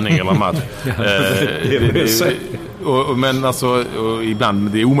efter en träning eller en match. Men alltså,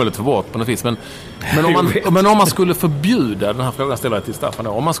 ibland det är omöjligt för bort på något vis. Men om man skulle förbjuda, den här frågan ställer jag till Staffan,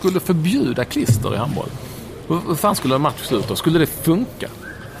 om man skulle förbjuda klister i handboll, hur fan skulle en match sluta? Skulle det funka?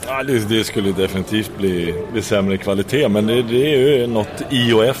 Ja, det skulle definitivt bli sämre kvalitet, men det är ju något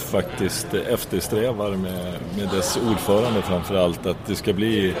IOF faktiskt eftersträvar med dess ordförande framförallt, att det ska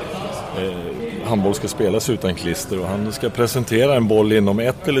bli handboll ska spelas utan klister, och han ska presentera en boll inom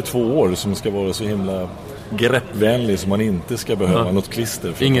 1 eller 2 år som ska vara så himla greppvänlig som man inte ska behöva något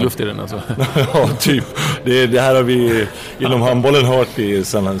klister. Ingen luft i den alltså. Ja, typ. Det här har vi inom handbollen hört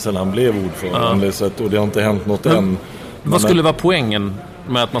sen han blev ordförande, så att, och det har inte hänt något än. Vad skulle vara poängen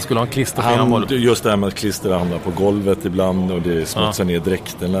med att man skulle ha en klister för handboll? Just det här med att klister hamnar på golvet ibland och det smutsar ner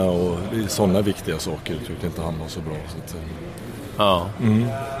dräkterna och sådana viktiga saker. Jag tycker inte handboll så bra. Så att, ja.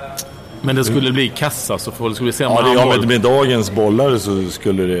 Men det skulle bli kassa, så skulle vi se med dagens bollar så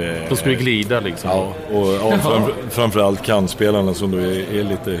skulle det... Då skulle det glida liksom. Ja, och framförallt kantspelarna som då är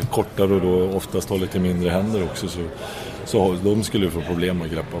lite kortare och då oftast har lite mindre händer också, så de skulle få problem att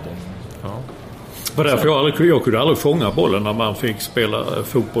greppa dem. Ja. För därför jag kunde aldrig fånga bollen när man fick spela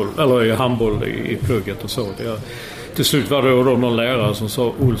fotboll eller handboll i plugget och så. Till slut var det då någon lärare som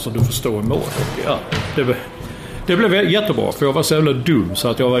sa: Olsson, du får stå i mål. Ja, det blev jättebra, för jag var så jävla dum så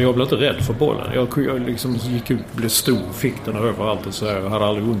att jag blev inte rädd för bollen. Jag liksom gick ut, blev stor, fick den överallt och så här. Jag hade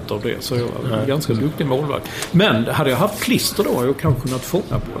aldrig ont av det, så jag var ganska duktig målvakt. Men hade jag haft klister då hade jag kanske kunnat fånga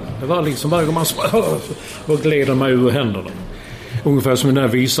bollen. Det var liksom varje gång man och gled mig ur händerna. Ungefär som den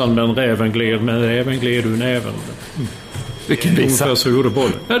där visan med en räven gled ur näven. Vilken visa? Ungefär så gjorde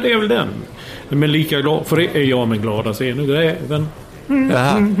bollen. Ja, det är väl den. Men lika glad, för det är jag med glada scenen. Räven.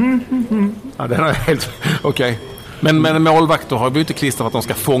 Ja, den är helt... Okej. Men målvakter har ju inte klister för att de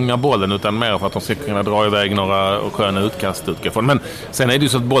ska fånga bollen utan mer för att de ska kunna dra iväg några sköna utkast utifrån. Men sen är det ju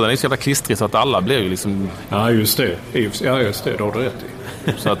så att bollen är så jävla klistrig så att alla blir ju liksom... Ja, just det. Ja, just det. Det har du rätt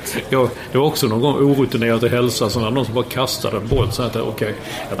i. Så att, det var också någon gång orutinerat i hälsa så någon som bara kastade en boll så att okej,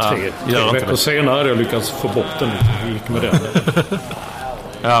 tre veckor senare hade jag lyckats få bort den och gick med den.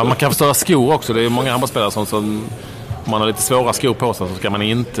 Ja, man kan förstöra skor också. Det är många handbollsspelare som om man har lite svåra skor på sig så ska man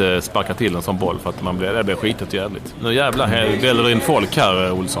inte sparka till en sån boll för att det blir skitet jävligt. Nu jävlar väller in folk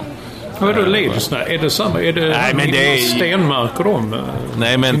här, Olsson. Vad är det Ladies Night? Är det samma? Är det, nej, men det är stenmarker de?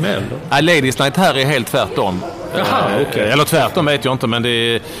 Nej, men Ladies Night här är helt tvärtom. Jaha, okay. Eller tvärtom vet jag inte, men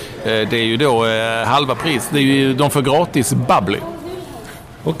det är ju då halva pris. Det är ju, de får gratis bubbly.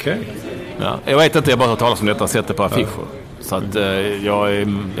 Okej. Okay. Ja, jag vet inte, jag bara har talat om detta sättet på affischer. Så att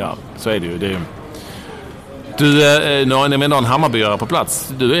så är det ju. Det är, du, när någon Hammarbyare på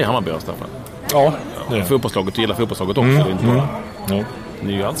plats. Du är Hammarbyare, Staffan. Ja. Fotbollslaget, du gillar fotbollslaget också. Ja.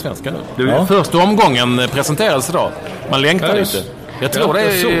 Ni är ju allsvenska nu. Första omgången presenterades idag. Man längtar lite. Jag tror det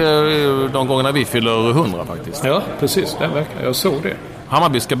är de gångerna vi fyller 100 faktiskt. Ja, precis. Den veckan. Jag såg det.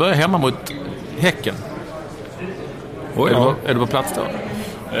 Hammarby ska börja hemma mot Häcken. Är du på plats då?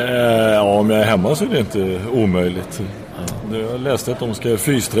 Om jag är hemma så är det inte omöjligt. Jag läste att de ska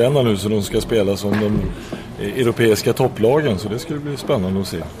fysträna nu så de ska spela som de europeiska topplagen. Så det skulle bli spännande att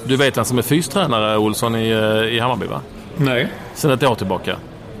se. Du vet vem som är fystränare, Olsson, i Hammarby, va? Nej. Sen ett år tillbaka.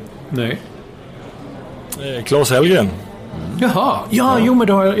 Nej. Claes Hellgren. Jaha, jo men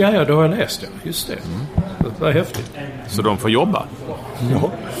det har jag läst. Just det. Det var häftigt. Så de får jobba?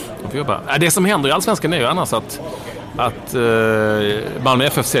 Ja. De får jobba. Det som händer i Allsvenskan är ju annars att Malmö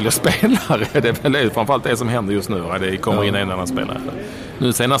FF säljer spelare. Det är väl framförallt det som händer just nu. Det kommer in en annan spelare.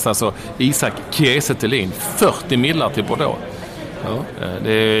 Nu senast alltså Isak Kiese Thelin 40 millar till Bordeaux. Ja.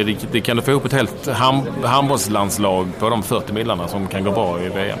 Det kan du få ihop ett helt handbollslandslag på de 40 millarna som kan gå bra i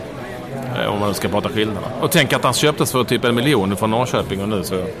VM. Om man ska prata skillnaderna. Och tänk att han köptes för typ 1 miljon från Norrköping och nu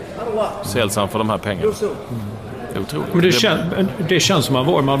så säljs han för de här pengarna. Det är otroligt. Men det känns som att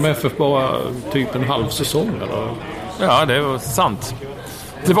han var i Malmö FF bara typ en halv säsong eller? Ja, det var sant.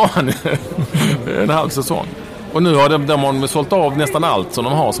 Det var han en halv säsong. Och nu har de sålt av nästan allt som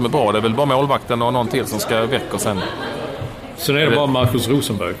de har som är bra. Det är väl bara målvakten och någon till som ska väcka och sen... Sen är det bara Marcus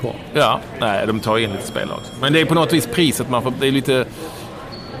Rosenberg kvar. Ja, nej, de tar in lite spelare också. Men det är på något vis priset man får... Det är lite...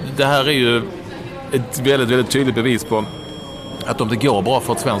 Det här är ju ett väldigt, väldigt tydligt bevis på att om det går bra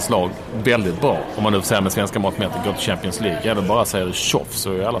för ett svenskt lag, väldigt bra, om man nu säger med svenska måttmätt går till Champions League, eller bara säger tjoff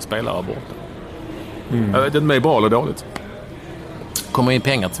så är alla spelare borta. Jag vet inte om det är bra eller dåligt. Kommer in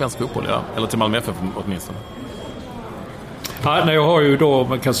pengar till svensk fotboll, ja. Eller till Malmö FF åtminstone. Ja, nej, jag har ju då,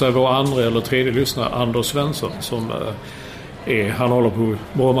 man kan säga vår andra eller tredje lyssnare, Anders Svensson, som han håller på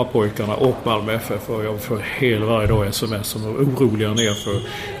Brommapojkarna och Malmö FF och jag får hela varje dag sms som är oroliga ner för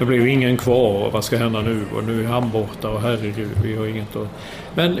det blir ju ingen kvar och vad ska hända nu och nu är han borta och herregud, vi har inget att...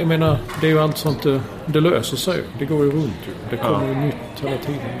 Men jag menar, det är ju allt sånt, det löser sig, det går ju runt ju. Det kommer ju nytt hela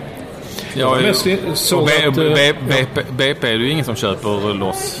tiden. Ja, BP är det ju ingen som köper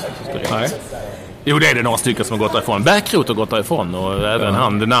loss direkt. Nej. Jo, det är det några stycken som har gått därifrån. Backrot har gått därifrån och även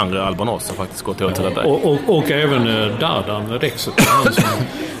han, den andra Albanos, har faktiskt gått till det. Och även Dardan Rexet, han som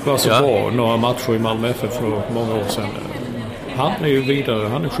var så bra några matcher i Malmö FF för många år sedan. Han är ju vidare,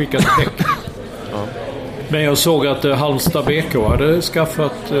 han är skickad till Häcken. Men jag såg att Halmstad BK hade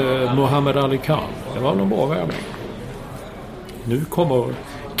skaffat Mohammed Ali Khan. Det var någon bra värvning. Nu kommer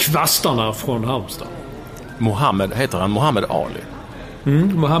kvastarna från Halmstad. Heter han Mohammed Ali?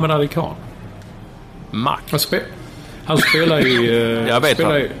 Mohammed Ali Khan. Han spelar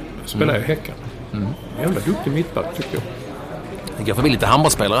i Häcken. Jävla duktig mittback tycker jag. Jag kan få lite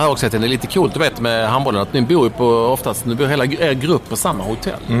handbollsspelare här också. Det är lite coolt, du vet, med handbollen att ni bor hela er grupp på samma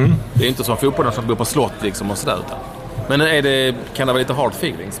hotell. Det är inte som fotbollen som bor på slott liksom och sådär. Men kan det vara lite hard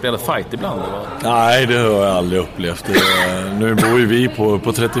feelings? Spelar det fight ibland? Eller? Nej, det har jag aldrig upplevt. Nu bor ju vi på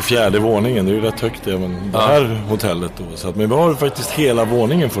 34:e våningen. Det är ju rätt högt det här hotellet då. Så att, men vi har faktiskt hela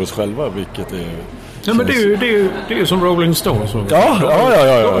våningen för oss själva, vilket är... Ja, men det är ju som Rolling Stones. Ja.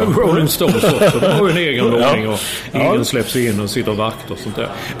 Rolling Stones också. De har ju en egen våning och ingen släpps in och sitter och vakter och sånt där.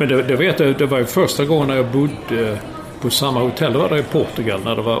 Men det vet jag, det var ju första gången när jag bodde på samma hotell. Det var där i Portugal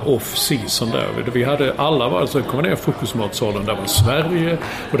när det var off-season där. Vi hade alla kom ner frukostmatsalen. Där var Sverige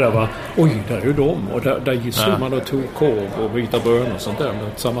och där var, där är ju de. Och där stod man och tog korv och vita bönor och sånt där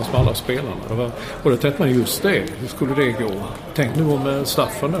tillsammans med alla spelarna. Och då tänkte man just det. Hur skulle det gå? Tänk nu om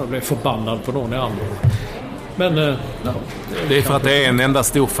Staffan där blev förbannad på någon i andra. Men det är för att det är en enda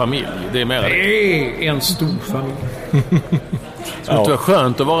stor familj. Det är mer det är en stor familj. Det skulle inte vara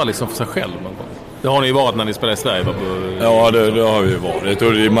skönt att vara liksom för sig själv. Det har ni ju varit när ni spelade i Sverige. Ja, det har vi varit.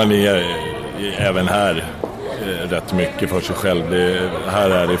 Och man är även här rätt mycket för sig själv. Här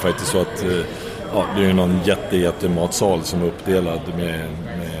är det faktiskt så att det är någon jättematsal som är uppdelad med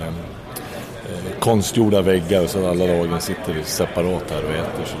konstgjorda väggar, så alla lagen sitter separat här och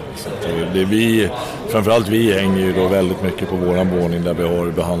äter. Så det framförallt vi hänger ju då väldigt mycket på våran våning där vi har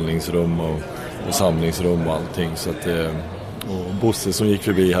behandlingsrum och samlingsrum och allting. Så att, och Bosse som gick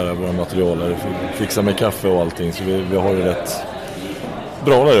förbi här, våra materialare, fixar med kaffe och allting, så vi har ju rätt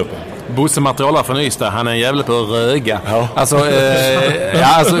bra där uppe. Bosse materialare från Ystad, han är en jävla på att röga. Ja. Alltså,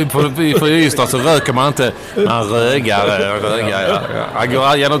 på Ystad så röker man inte, man rögar. Han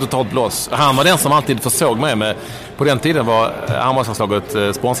går gärna ut och tar ett blås. Han var den som alltid försåg mig med. På den tiden var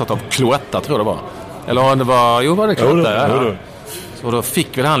armbågslaget sponsrat av Cloetta, tror jag det var. Eller det var det Cloetta? Ja. Så då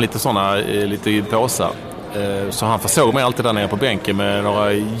fick väl han lite sådana lite påsar. Så han försåg mig alltid där nere på bänken med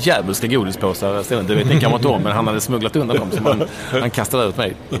några jävliga godispåsar. Det vet ni kanske inte om, men han hade smugglat undan dem, så han kastade ut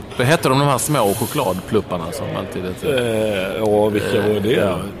mig. Vad hette de här små chokladplupparna som alltid vilka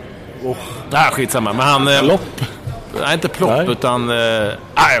var det? Skitsamma. Men han... Plopp? Nej, inte plopp, utan...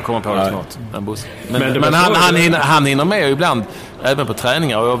 jag kommer på det snart. Men han hinner med ibland, även på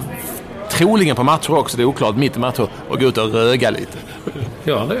träningar. Och troligen på matcher också, det är oklart, mitt i matcher, och gå ut och röga lite.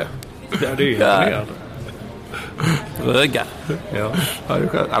 Ja, det är imponerande. Röga. Ja.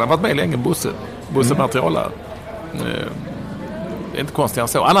 Han har varit med länge, Bosse materialare. Det är inte konstigt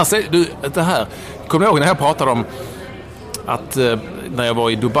så. Annars, det här, kommer jag ihåg när jag pratade om att när jag var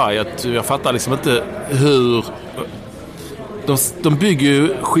i Dubai, att jag fattar liksom inte hur de bygger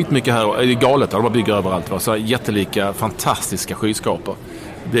ju skitmycket här, det är galet, de bygger överallt, så jättelika, fantastiska skyskrapor.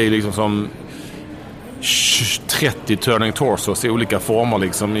 Det är liksom som 30 turning torsos i olika former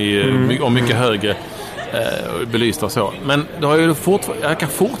liksom, och mycket högre belysta och så. Men det har ju jag kan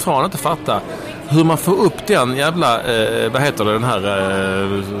fortfarande inte fatta hur man får upp den jävla vad heter det, den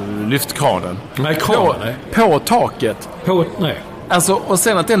här lyftkranen. Nej, på taket. Nej. Alltså, och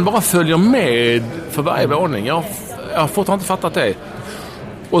sen att den bara följer med för varje våning. Jag har fortfarande inte fattat det.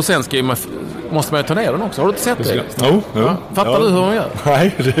 Och sen måste man ju ta ner den också. Har du inte sett det? Ja. Fattar du hur man gör?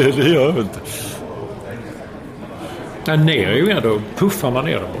 Nej, det gör jag inte. Ja, ner är ju då puffar man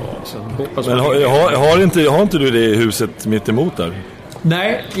ner dem bra. Men har inte du det i huset mitt emot där?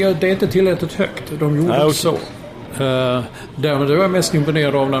 Nej, det är inte tillräckligt högt. De gjorde inte så. Det var jag mest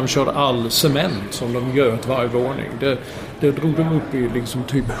imponerad av när de körde all cement som de gör till varje våning. Det drog de upp i liksom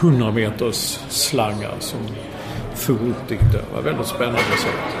typ 100 meters slangar som for upp dit. Det var väldigt spännande så.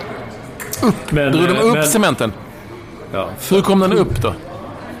 Drog de upp cementen? Ja. Hur kom den upp då?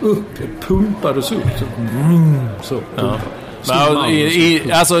 Pumpades upp. Så. Ja.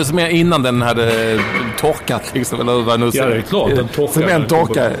 Alltså som innan den hade torkat liksom, eller vad nu säger. Ja, det är klart, den torkar. Cement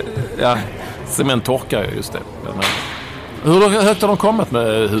torkar. Ja, cement torkar, just det. Hur högt har de kommit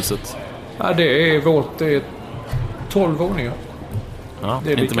med huset? Ja, det är 12 våningar. Ja,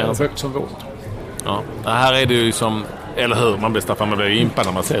 det är inte lika högt som vårt. Ja, här är det ju som, eller hur, man blir impad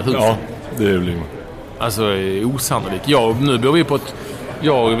när man ser huset. Ja, det blir man. Alltså, osannolikt. Nu bor vi på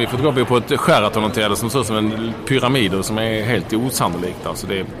vi fotograferar på ett Sheraton-hotell som ser ut som en pyramid och som är helt osannolikt. Alltså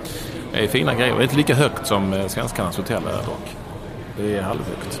det är fina grejer. Det är inte lika högt som svenskarnas hotell är dock. Det är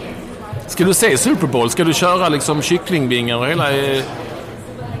halvhögt. Ska du se Super Bowl? Ska du köra liksom kycklingvingar och hela...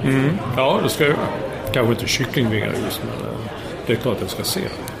 Ja, det ska jag göra. Kanske inte kycklingvingar just, men det är klart att jag ska se.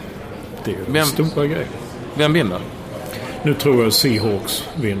 Det är en stora grej. Vem vinner? Nu tror jag Seahawks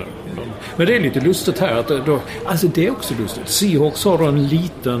vinner. Men det är lite lustigt här att alltså det är också lustigt. Seahawks har en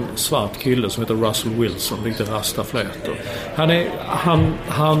liten svart kille som heter Russell Wilson, lite rastaflätor.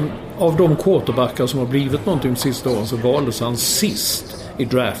 Han av de quarterbackar som har blivit någonting de sista åren, så valdes han sist i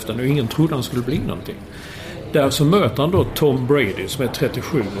draften och ingen trodde han skulle bli någonting. Där så möter han då Tom Brady som är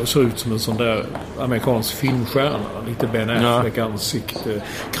 37 och ser ut som en sån där amerikansk filmstjärna. Lite Ben Affleck-ansikte,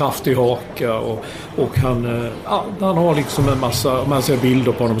 kraftig haka och han har liksom en massa, man ser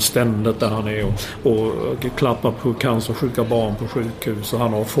bilder på honom ständigt där han är och klappar på cancersjuka barn på sjukhus och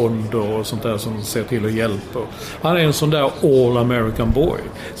han har fonder och sånt där som ser till att hjälpa. Han är en sån där all-American boy.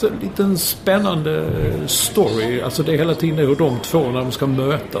 Så en liten spännande story. Alltså det är hela tiden hur de två när de ska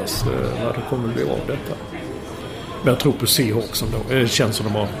mötas när det kommer att bli av detta. Men jag tror på Seahawks ändå. Det känns som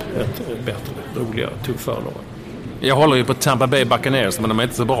de har ett bättre, roligare, tuffare lag. Jag håller ju på Tampa Bay Buccaneers, men de är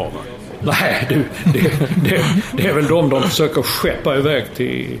inte så bra, va? Nej, det är väl de försöker skeppa iväg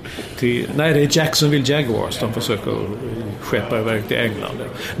till... Nej, det är Jacksonville Jaguars de försöker skeppa iväg till England.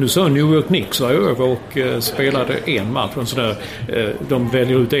 Nu så New York Knicks var över och spelade en match. De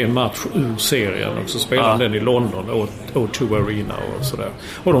väljer ut en match ur serien och så spelar den i London O2 Arena och sådär.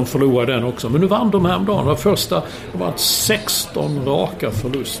 Och de förlorade den också. Men nu vann de häromdagen. Det var 16 raka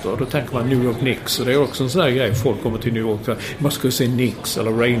förluster. Då tänker man New York Knicks. Och det är också en sån där grej. Folk kommer till New York. Man skulle se Knicks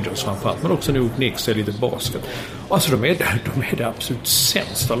eller Rangers framförallt. Men också New York Knicks är lite basket. Alltså de är det absolut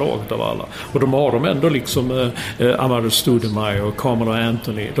sämsta laget av alla. Och de har de ändå liksom Amadou Stoudemire och Carmelo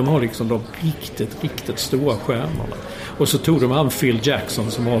Anthony. De har liksom de riktigt stora stjärnorna. Och så tog de han Phil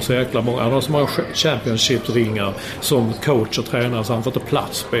Jackson som har så jäkla många. Han har så många championship-ringar som coach och tränare så han får inte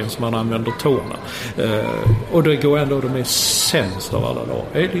plats på en som han använder tårna. Och det går ändå de är sämst av alla lag.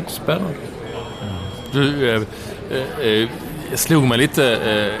 Det är lite spännande. Du slog mig lite...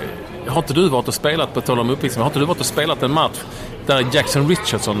 har inte du varit och spelat på tal om uppvisning? Har inte du varit och spelat en match där Jackson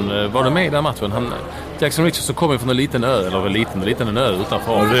Richardson var med i den matchen? Jackson Richardson kommer från en liten ö, eller en ö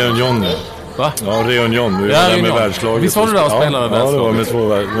utanför. Ja, Réunion. Va? Ja, Réunion. Vi var där med världslaget. Visst var du där och spelade med världslaget? Ja, det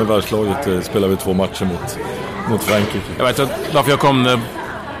var med världslaget. Spelade vi 2 matcher mot Frankrike. Jag vet inte varför jag kom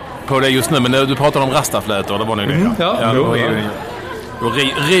på det just nu, men när du pratade om rastaflätor, det var nog det. Ja.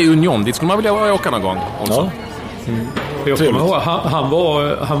 Réunion, dit skulle man vilja åka någon gång. Jag kommer ihåg,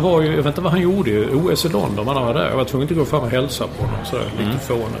 han var ju, jag vet inte vad han gjorde i OS i London, man var där. Jag var tvungen att gå fram och hälsa på honom, så lite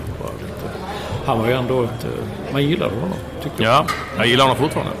fånig. Han var ju ändå man gillade honom, tycker jag. Ja, jag gillar honom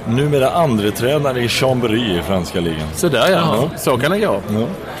fortfarande. Numera andra tränare i Chambéry i franska ligan. Så där ja. Så kan det gå. Ja.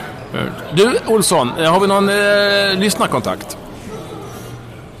 Du, Olsson, har vi någon lyssnarkontakt?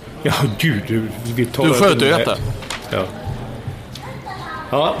 Ja, gud, vi tar du sköter ju detta. Ja.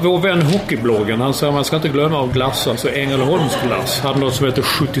 Ja, vår vän Hockeybloggen, han säger man ska inte glömma av glassar. Så Ängelholms glass hade något som heter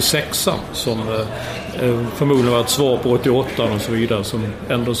 76an som förmodligen var ett svar på 88 och så vidare som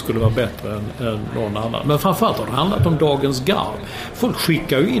ändå skulle vara bättre än någon annan. Men framförallt har det handlat om Dagens Garv. Folk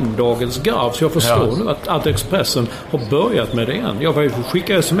skickar ju in Dagens Garv så jag förstår nu att Expressen har börjat med det igen. Jag var ju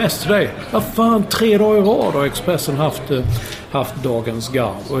skicka sms till dig. Vad fan, 3 dagar i rad har Expressen haft Dagens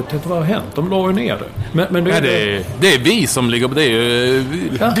Garv. Och jag tänkte, vad har hänt? De la ju ner det. Men det är vi som ligger... Det är ju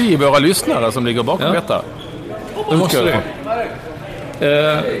vi våra lyssnare som ligger bakom detta. Det måste det.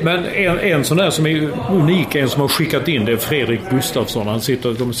 Men en sån där som är unik, en som har skickat in, det är Fredrik Gustafsson. De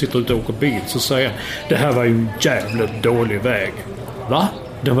sitter ute och åker bil, så säger det här var ju en jävligt dålig väg. Va?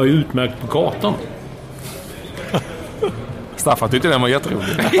 Den var ju utmärkt på gatan. Staffan tyckte den var jätterolig.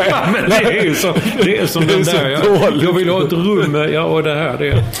 Ja, men det är ju så, det är som den där. Jag vill ha ett rum, och det här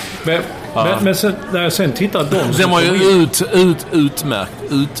det. Men sen, när jag sen tittar de... Den var ju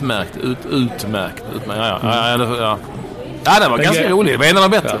utmärkt. Ja, det var ganska roligt. Det var en av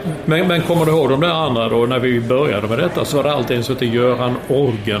de bättre. Ja. Men kommer du ihåg de där andra då, när vi började med detta, så var det alltid en som heter Göran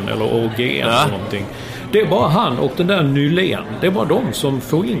Orgen eller Orgen eller någonting. Det är bara han och den där Nylén. Det är bara de som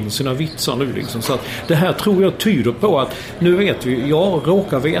får in sina vitsar nu liksom. Så att det här tror jag tyder på att, nu vet vi, jag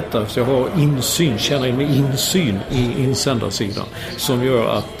råkar veta, så jag har känner in med insyn i insändarsidan, som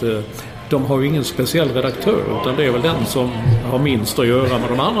gör att de har ju ingen speciell redaktör, utan det är väl den som har minst att göra med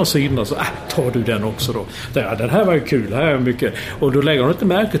de andra sidorna. Så tar du den också då. Den här var ju kul, det här är mycket. Och då lägger de inte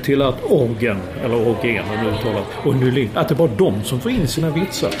märke till att Orgen, eller Orgen och Nylén, att det är bara de som får in sina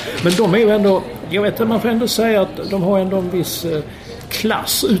vitsar. Men de är ju ändå, jag vet inte, man får ändå säga att de har ändå en viss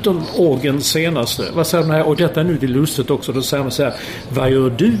klass, utom Orgens senaste. Vad säger de här? Och detta är nu det lustigt också. Då säger man så här: vad gör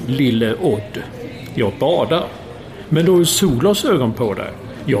du, lille Odd? Jag badar. Men då är solglasögon på dig.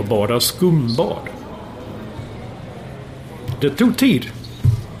 Jag badar skumbad. Det tog tid.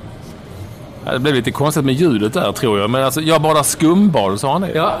 Det blev lite konstigt med ljudet där, tror jag. Men alltså, jag badar skumbad, sa han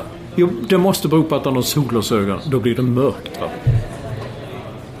det. Ja, det måste bero på att han har solglasögon. Då blir det mörkt, va?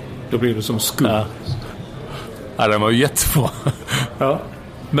 Då blir det som skum. Ja, det var ju jättebra. Ja.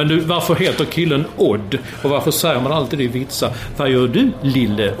 Men du, varför heter killen Odd? Och varför säger man alltid det i vitsar? Vad gör du,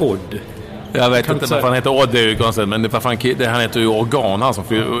 lille Odd? Jag vet inte varför han heter Odd, det är ju konstigt. Men han heter ju Organ, han som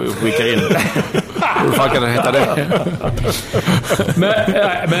skickar in. Hur fan kan det heta det?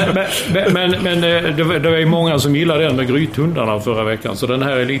 Men det var ju många som gillade den med grythundarna förra veckan. Så den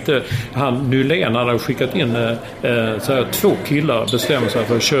här är lite... Han Nylén hade skickat in så här, 2 killar bestämmer sig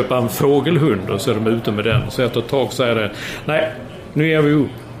för att köpa en fågelhund. Och så är de ute med den. Så efter ett tag säger det: nej, nu är vi upp.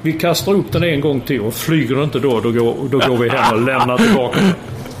 Vi kastar upp den en gång till, och flyger den inte då går vi hem och lämnar tillbaka.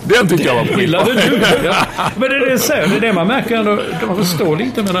 Den tycker jag var skillnad. Ja. Men det är det man märker ändå, man förstår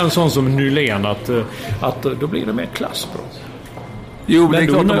lite med en sån som Nylén att då blir det mer klass på. Jo, men det är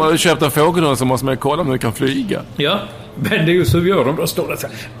klart, de har köpt en fågelhund så måste man kolla om de kan flyga. Ja, men det är ju så vi gör de. Då står det så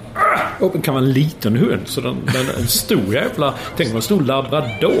här: Det kan vara en liten hund. Så en stor jävla... Tänk om en stor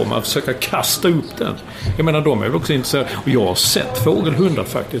labrador. Man försöker kasta upp den. Jag menar, de är väl också intresserade. Och jag har sett fågelhundar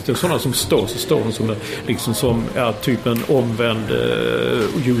faktiskt. Det är sådana som står de som liksom som är typ en omvänd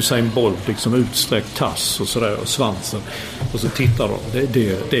Usain Bolt. Liksom utsträckt tass och sådär. Och svansen. Och så tittar de.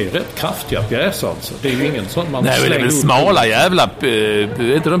 Det är rätt kraftiga pjäser alltså. Det är ju ingen sån man slänger upp. Nej, det är smala jävla...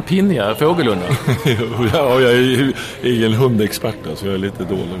 Är inte de pinniga fågelhundar? Ja, jag är ingen hundexpert, så jag är lite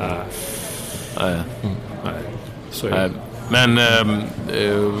dålig. Nej. Så är det. Men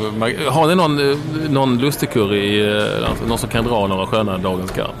har ni någon lustigkurr någon som kan dra några sköna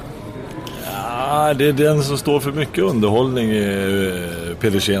dagens garv? Ja, det är den som står för mycket underhållning i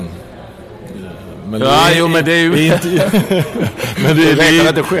Pedersen. Men det är ju inte... men det vet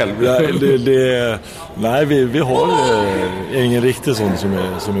inte själv. Nej, vi har ingen riktigt sån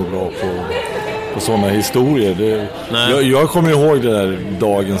som är bra på sådana historier. Jag kommer ihåg det där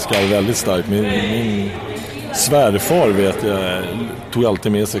dagens garv väldigt starkt. Min svärfar vet jag tog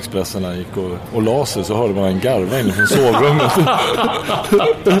alltid med sig Expressen när han gick och la sig, så hörde man en garva inne från sovrummet.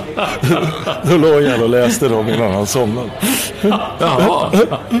 Då låg han och läste dem innan han somnade. Jaha.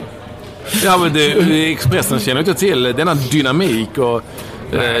 Ja, men Expressen känner inte till denna dynamik och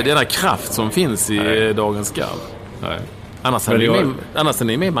denna kraft som finns i dagens garv. Nej. Annars är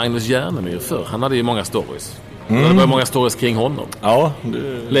ni med Magnus Järnemyr för. Han hade ju många stories. Det var många stories kring honom. Ja.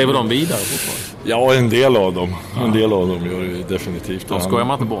 Lever de vidare fortfarande? Ja, en del av dem. En del av dem gör det definitivt. De skojar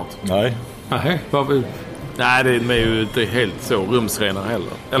man inte bort. Nej. Nej, de är ju inte helt så rumsrena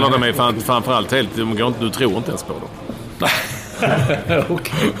heller. Eller de är framförallt helt... Du tror inte ens på dem.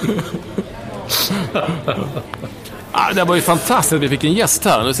 Okej. Det var ju fantastiskt att vi fick en gäst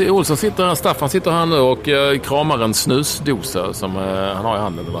här. Nu ser Olsson Staffan sitter här nu och kramar en snusdosa som han har i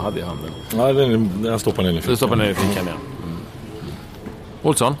handen, eller hade i handen. Nej, den stoppar ner i fickan. Du stoppar ner i fickan, ja.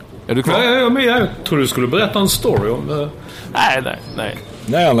 Olsson, är du kvar? Nej, men jag tror du skulle berätta en story om...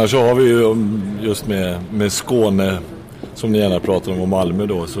 Nej, annars så har vi ju just med Skåne, som ni gärna pratar om, och Malmö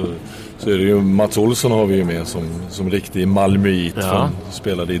då, så är det ju Mats Olsson har vi ju med som riktig malmöit. Ja. Som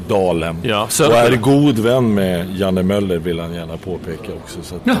spelade i Dalhem. Ja, och är god vän med Janne Möller, vill han gärna påpeka också.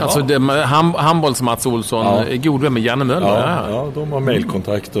 Så att, alltså handbolls Mats Olsson är god vän med Janne Möller. Ja, de har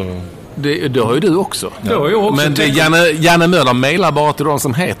mejlkontakt och... Det har ju du också. Ja. Det jag också. Men Janne Möller mejlar bara till de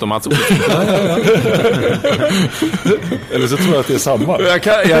som heter Mats Olsson. Eller så tror jag att det är samma.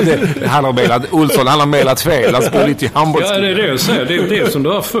 Han har mejlat Olsson, han har mejlat fel. Han skulle till handbollsskolan. Ja, det är det jag säger. Det är det som du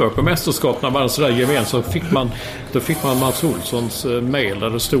har för på mästerskap när man sådär gemensamt. Då fick man Mats Olssons mejl där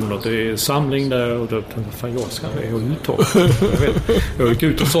det stod något i samling där. Och då fan, jag ska med och uttala. Jag gick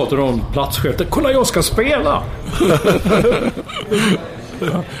ut och sa till de platschefer, kolla, jag ska spela!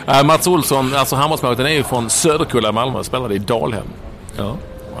 Mats Olsson, alltså handbollsmålvakten, är ju från Söderkulla i Malmö, spelade i Dalhem. Ja.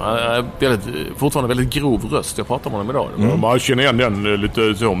 Fortfarande väldigt grov röst. Jag pratade med honom idag. Man känner igen den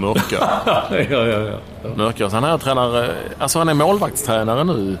lite så mörka. Mörka. Så han är målvaktstränare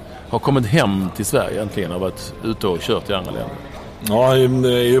nu. Har kommit hem till Sverige egentligen. Har varit ute och kört i andra länder. Ja, han är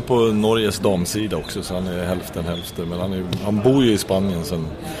ju på Norges damsida också, så han är hälften. Men han bor ju i Spanien sen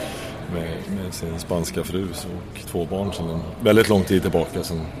med sin spanska fru och 2 barn sedan en väldigt lång tid tillbaka.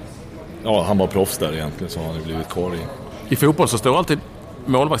 Sen, han var proffs där egentligen, så han har blivit kvar i fotboll så står alltid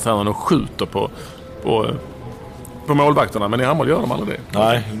målvaktstränaren och skjuter på målvakterna, men i handboll gör de aldrig det.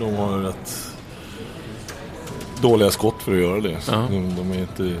 Nej, de har rätt dåliga skott för att göra det. Så de är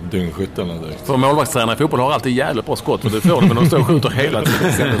inte dyngskyttarna direkt. För målvaktstränare i fotboll har alltid jävligt bra skott, och det får de, men de står och skjuter hela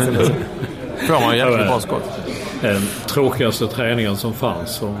tiden. Får man jävligt bra skott. Den tråkigaste träningen som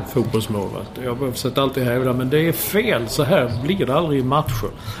fanns som fotbollsmålvakt. Jag har sett alltid hävda, men det är fel. Så här blir det aldrig i matcher.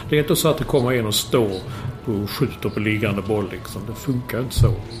 Det är inte så att det kommer in och står och skjuter på liggande boll liksom. Det funkar inte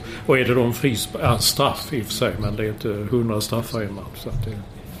så. Och är det då en straff i och för sig, men det är inte 100 straffar i en match. Så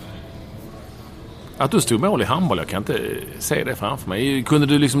att du stod mål i handboll, jag kan inte se det framför mig. Kunde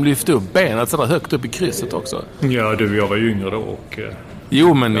du liksom lyfta upp benet så där högt upp i krysset också? Ja, jag var ju yngre då och...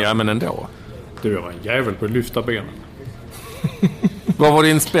 Jo, men ändå. Jag var en jävel på att lyfta benen. Vad var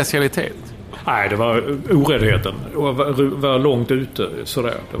din specialitet? Nej, det var oräddheten. Och var långt ute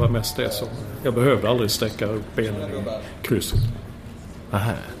sådär. Det var mest det som... Jag behövde aldrig stäcka upp benen i krysset.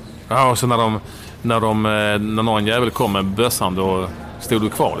 Aha. Ja, och så när någon jävel kom med bössan, då stod du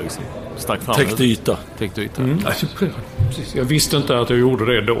kvar liksom? Stack fram. Täckte yta. Precis. Jag visste inte att jag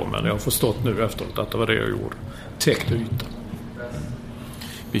gjorde det då, men jag har förstått nu efteråt att det var det jag gjorde. Täckte yta.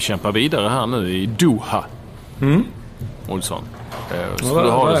 Vi kämpar vidare här nu i Doha. Olsson.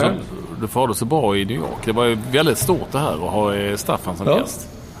 Du får det så bra i New York. Det var ju väldigt stort det här att ha Staffan som gäst.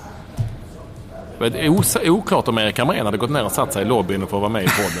 Det är oklart om Erik Hamrén hade gått ner och satt sig i lobbyn och få vara med i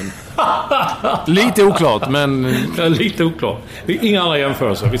podden. Lite oklart, men... Lite oklart. Inga andra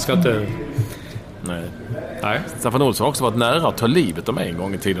jämförelser. Vi ska inte... Nej. Staffan Olsson har också varit nära att ta livet av mig en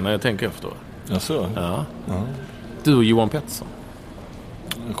gång i tiden när jag tänker efter. Jaså? Ja. Du och Johan Pettersson.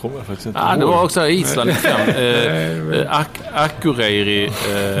 Det kommer jag faktiskt inte ihåg. Det var också Island 95. Akureyri.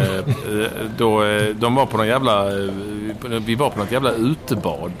 Då de var på någon jävla... Vi var på något jävla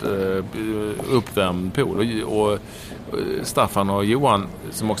utebad. Uppvärmd pool. Och Staffan och Johan,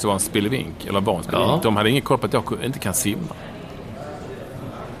 som också var en spelevink, eller var en spelevink, de hade ingen koll på att jag inte kan simma.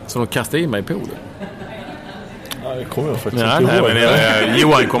 Så de kastade in mig i poolen. Ja, det kommer jag faktiskt inte ihåg. Men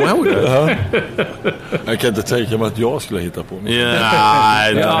Johan kommer ihåg det. Jag kan inte tänka mig att jag skulle hitta på mig.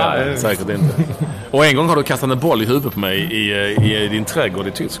 Nej, säkert inte. Och en gång har du kastat en boll i huvudet på mig i din trädgård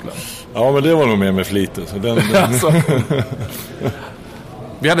i Tyskland. Ja, men det var nog med flit. Så den... Alltså.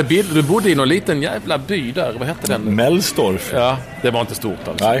 Vi hade du bodde i någon liten jävla by där. Vad hette den? Mellstorf. Ja, det var inte stort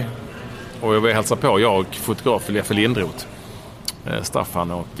alltså. Nej. Och jag var hälsa på, jag och fotograf Leffe Lindroth.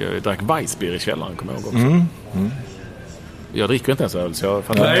 Staffan och drack Weissbier i källaren, kommer jag ihåg också. Jag dricker inte ens öl, så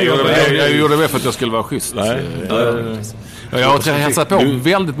jag gjorde det för att jag skulle vara schysst. Jag har hälsat på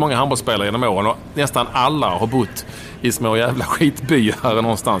väldigt många handbollsspelare genom åren, och nästan alla har bott i små jävla skitbyar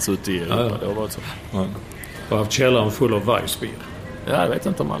någonstans ute i Europa. Det har varit så. Och haft källaren full av Weissbier. Jag vet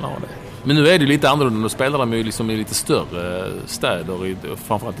inte om alla har det. Men nu är det lite annorlunda. Nu spelar de ju liksom i lite större städer,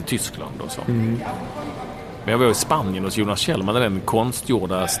 framförallt i Tyskland och så. Men jag var i Spanien hos Jonas Kjellman, den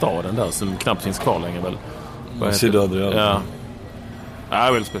konstgjorda staden där som knappt finns kvar längre väl. Ja. Det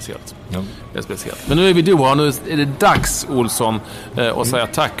är väldigt speciellt. Ja. Det är speciellt. Men nu är vi Doha, nu är det dags, Olsson, att säga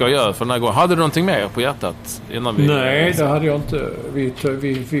tack och gör för den här gången. Hade du någonting mer på hjärtat innan vi... Nej, det hade jag inte.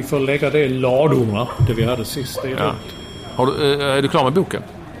 Vi får lägga det i ladorna, det vi hade sist. Ja. Är du klar med boken?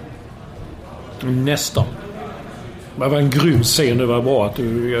 Nästan. Det var en grym scen, det var bra att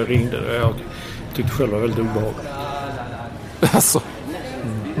du ringde. Jag tyckte själv var väldigt obehagligt. Alltså.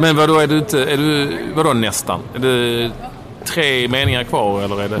 Men vadå, vadå nästan? Är det 3 meningar kvar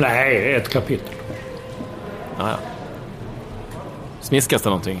eller är det... Nej, ett kapitel. Ja. Sniskas det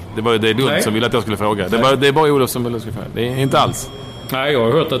någonting? Det är du som ville att jag skulle fråga. Det är bara Olof som ville att jag skulle fråga. Det är inte alls. Nej, jag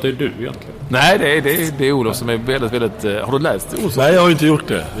har hört att det är du egentligen. Nej, det är Olof som är väldigt, väldigt... Har du läst Olof? Nej, jag har inte gjort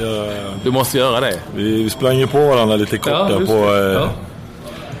det. Du måste göra det. Vi sprang ju på varandra lite kort där på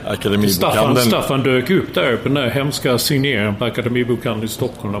Akademibokhandeln. Staffan dök upp där på den där hemska signeringen på Akademibokhandeln i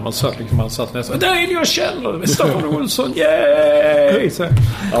Stockholm, där man satt nästan... Där är jag känner med Staffan Olsson, yay!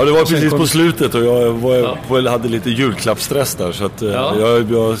 Ja, det var precis på slutet och jag hade lite julklappsstress där, så att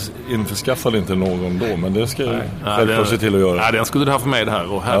jag införskaffade inte någon då, men det ska jag självklart se till att göra. Ja, den skulle du ha för mig det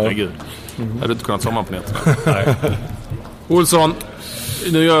här, och herregud. Jag hade inte kunnat somna på nätet. Olsson,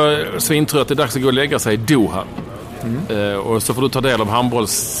 nu är jag svintrött, det är dags att gå och lägga sig i Doha. Och så får du ta del av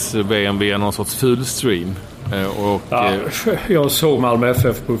handbolls-VM via någon sorts fullstream. Jag såg Malmö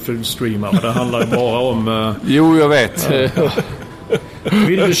FF på fullstreamar, men det handlar ju bara om... Jo, jag vet.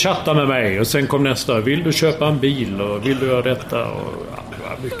 Vill du chatta med mig? Och sen kom nästa. Vill du köpa en bil? Och vill du göra detta? Och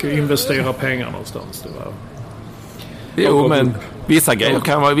mycket investera pengar någonstans. Jo, men vissa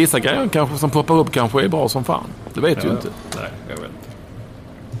grejer kanske som poppar upp kanske är bra som fan. Det vet du inte. Nej, jag vet inte.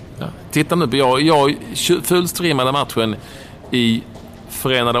 Ja. Titta nu, jag fullstreamade matchen i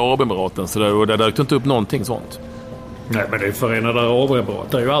Förenade Arabemiraten, så där dök inte upp någonting sånt. Nej, men det är Förenade Arabemiraten.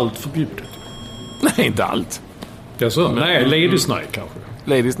 Det är ju allt förbjudet. Nej, inte allt. Det är så? Nej, Ladies Night kanske.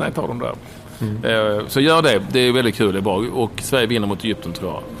 Ladies Night har de där. Så gör det. Det är väldigt kul, det är bra. Och Sverige vinner mot Egypten,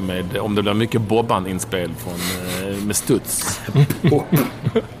 tror jag. Om det blir mycket Bobban-inspel med studs.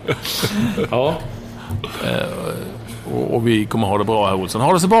 Ja. Och vi kommer ha det bra här, Olsson.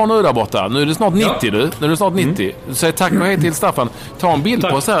 Ha det så bra nu där borta. Nu är det snart 90 du. Nu är det snart 90. Säg tack och hej till Staffan. Ta en bild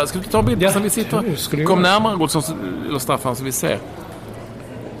på oss här. Ska du ta en bild på oss när vi sitter? Kom närmare, Olsson, eller Staffan, så vi ser.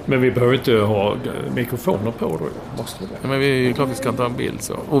 Men vi behöver inte ha mikrofoner på då. Måste det. Ja, men vi är klart vi ska ta en bild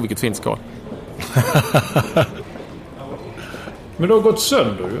så. Vilket fint skal. Men det har gått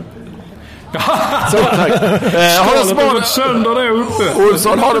sönder ju. Så, tack. Har det sönder där uppe?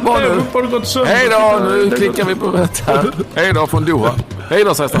 Olsson, har det bra nu. Hej då, nu klickar vi på rätt här. Hej då från Doha. Hej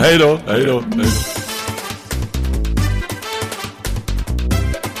då, säger Staffan. Hej då, hej då.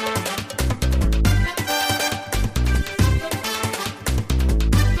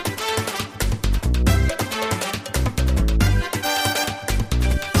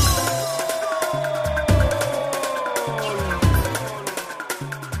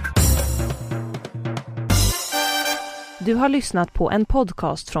 Du har lyssnat på en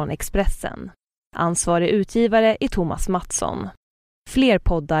podcast från Expressen. Ansvarig utgivare är Thomas Mattsson. Fler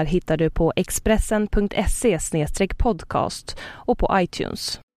poddar hittar du på expressen.se/podcast och på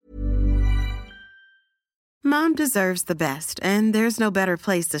iTunes. Mom deserves the best, and there's no better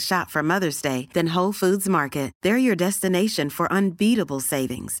place to shop for Mother's Day than Whole Foods Market. They're your destination for unbeatable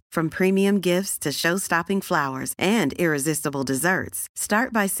savings, from premium gifts to show-stopping flowers and irresistible desserts.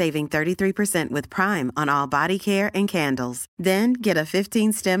 Start by saving 33% with Prime on all body care and candles. Then get a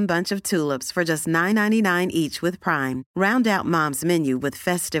 15-stem bunch of tulips for just $9.99 each with Prime. Round out Mom's menu with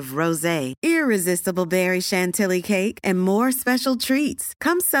festive rosé, irresistible berry chantilly cake, and more special treats.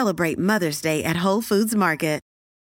 Come celebrate Mother's Day at Whole Foods Market.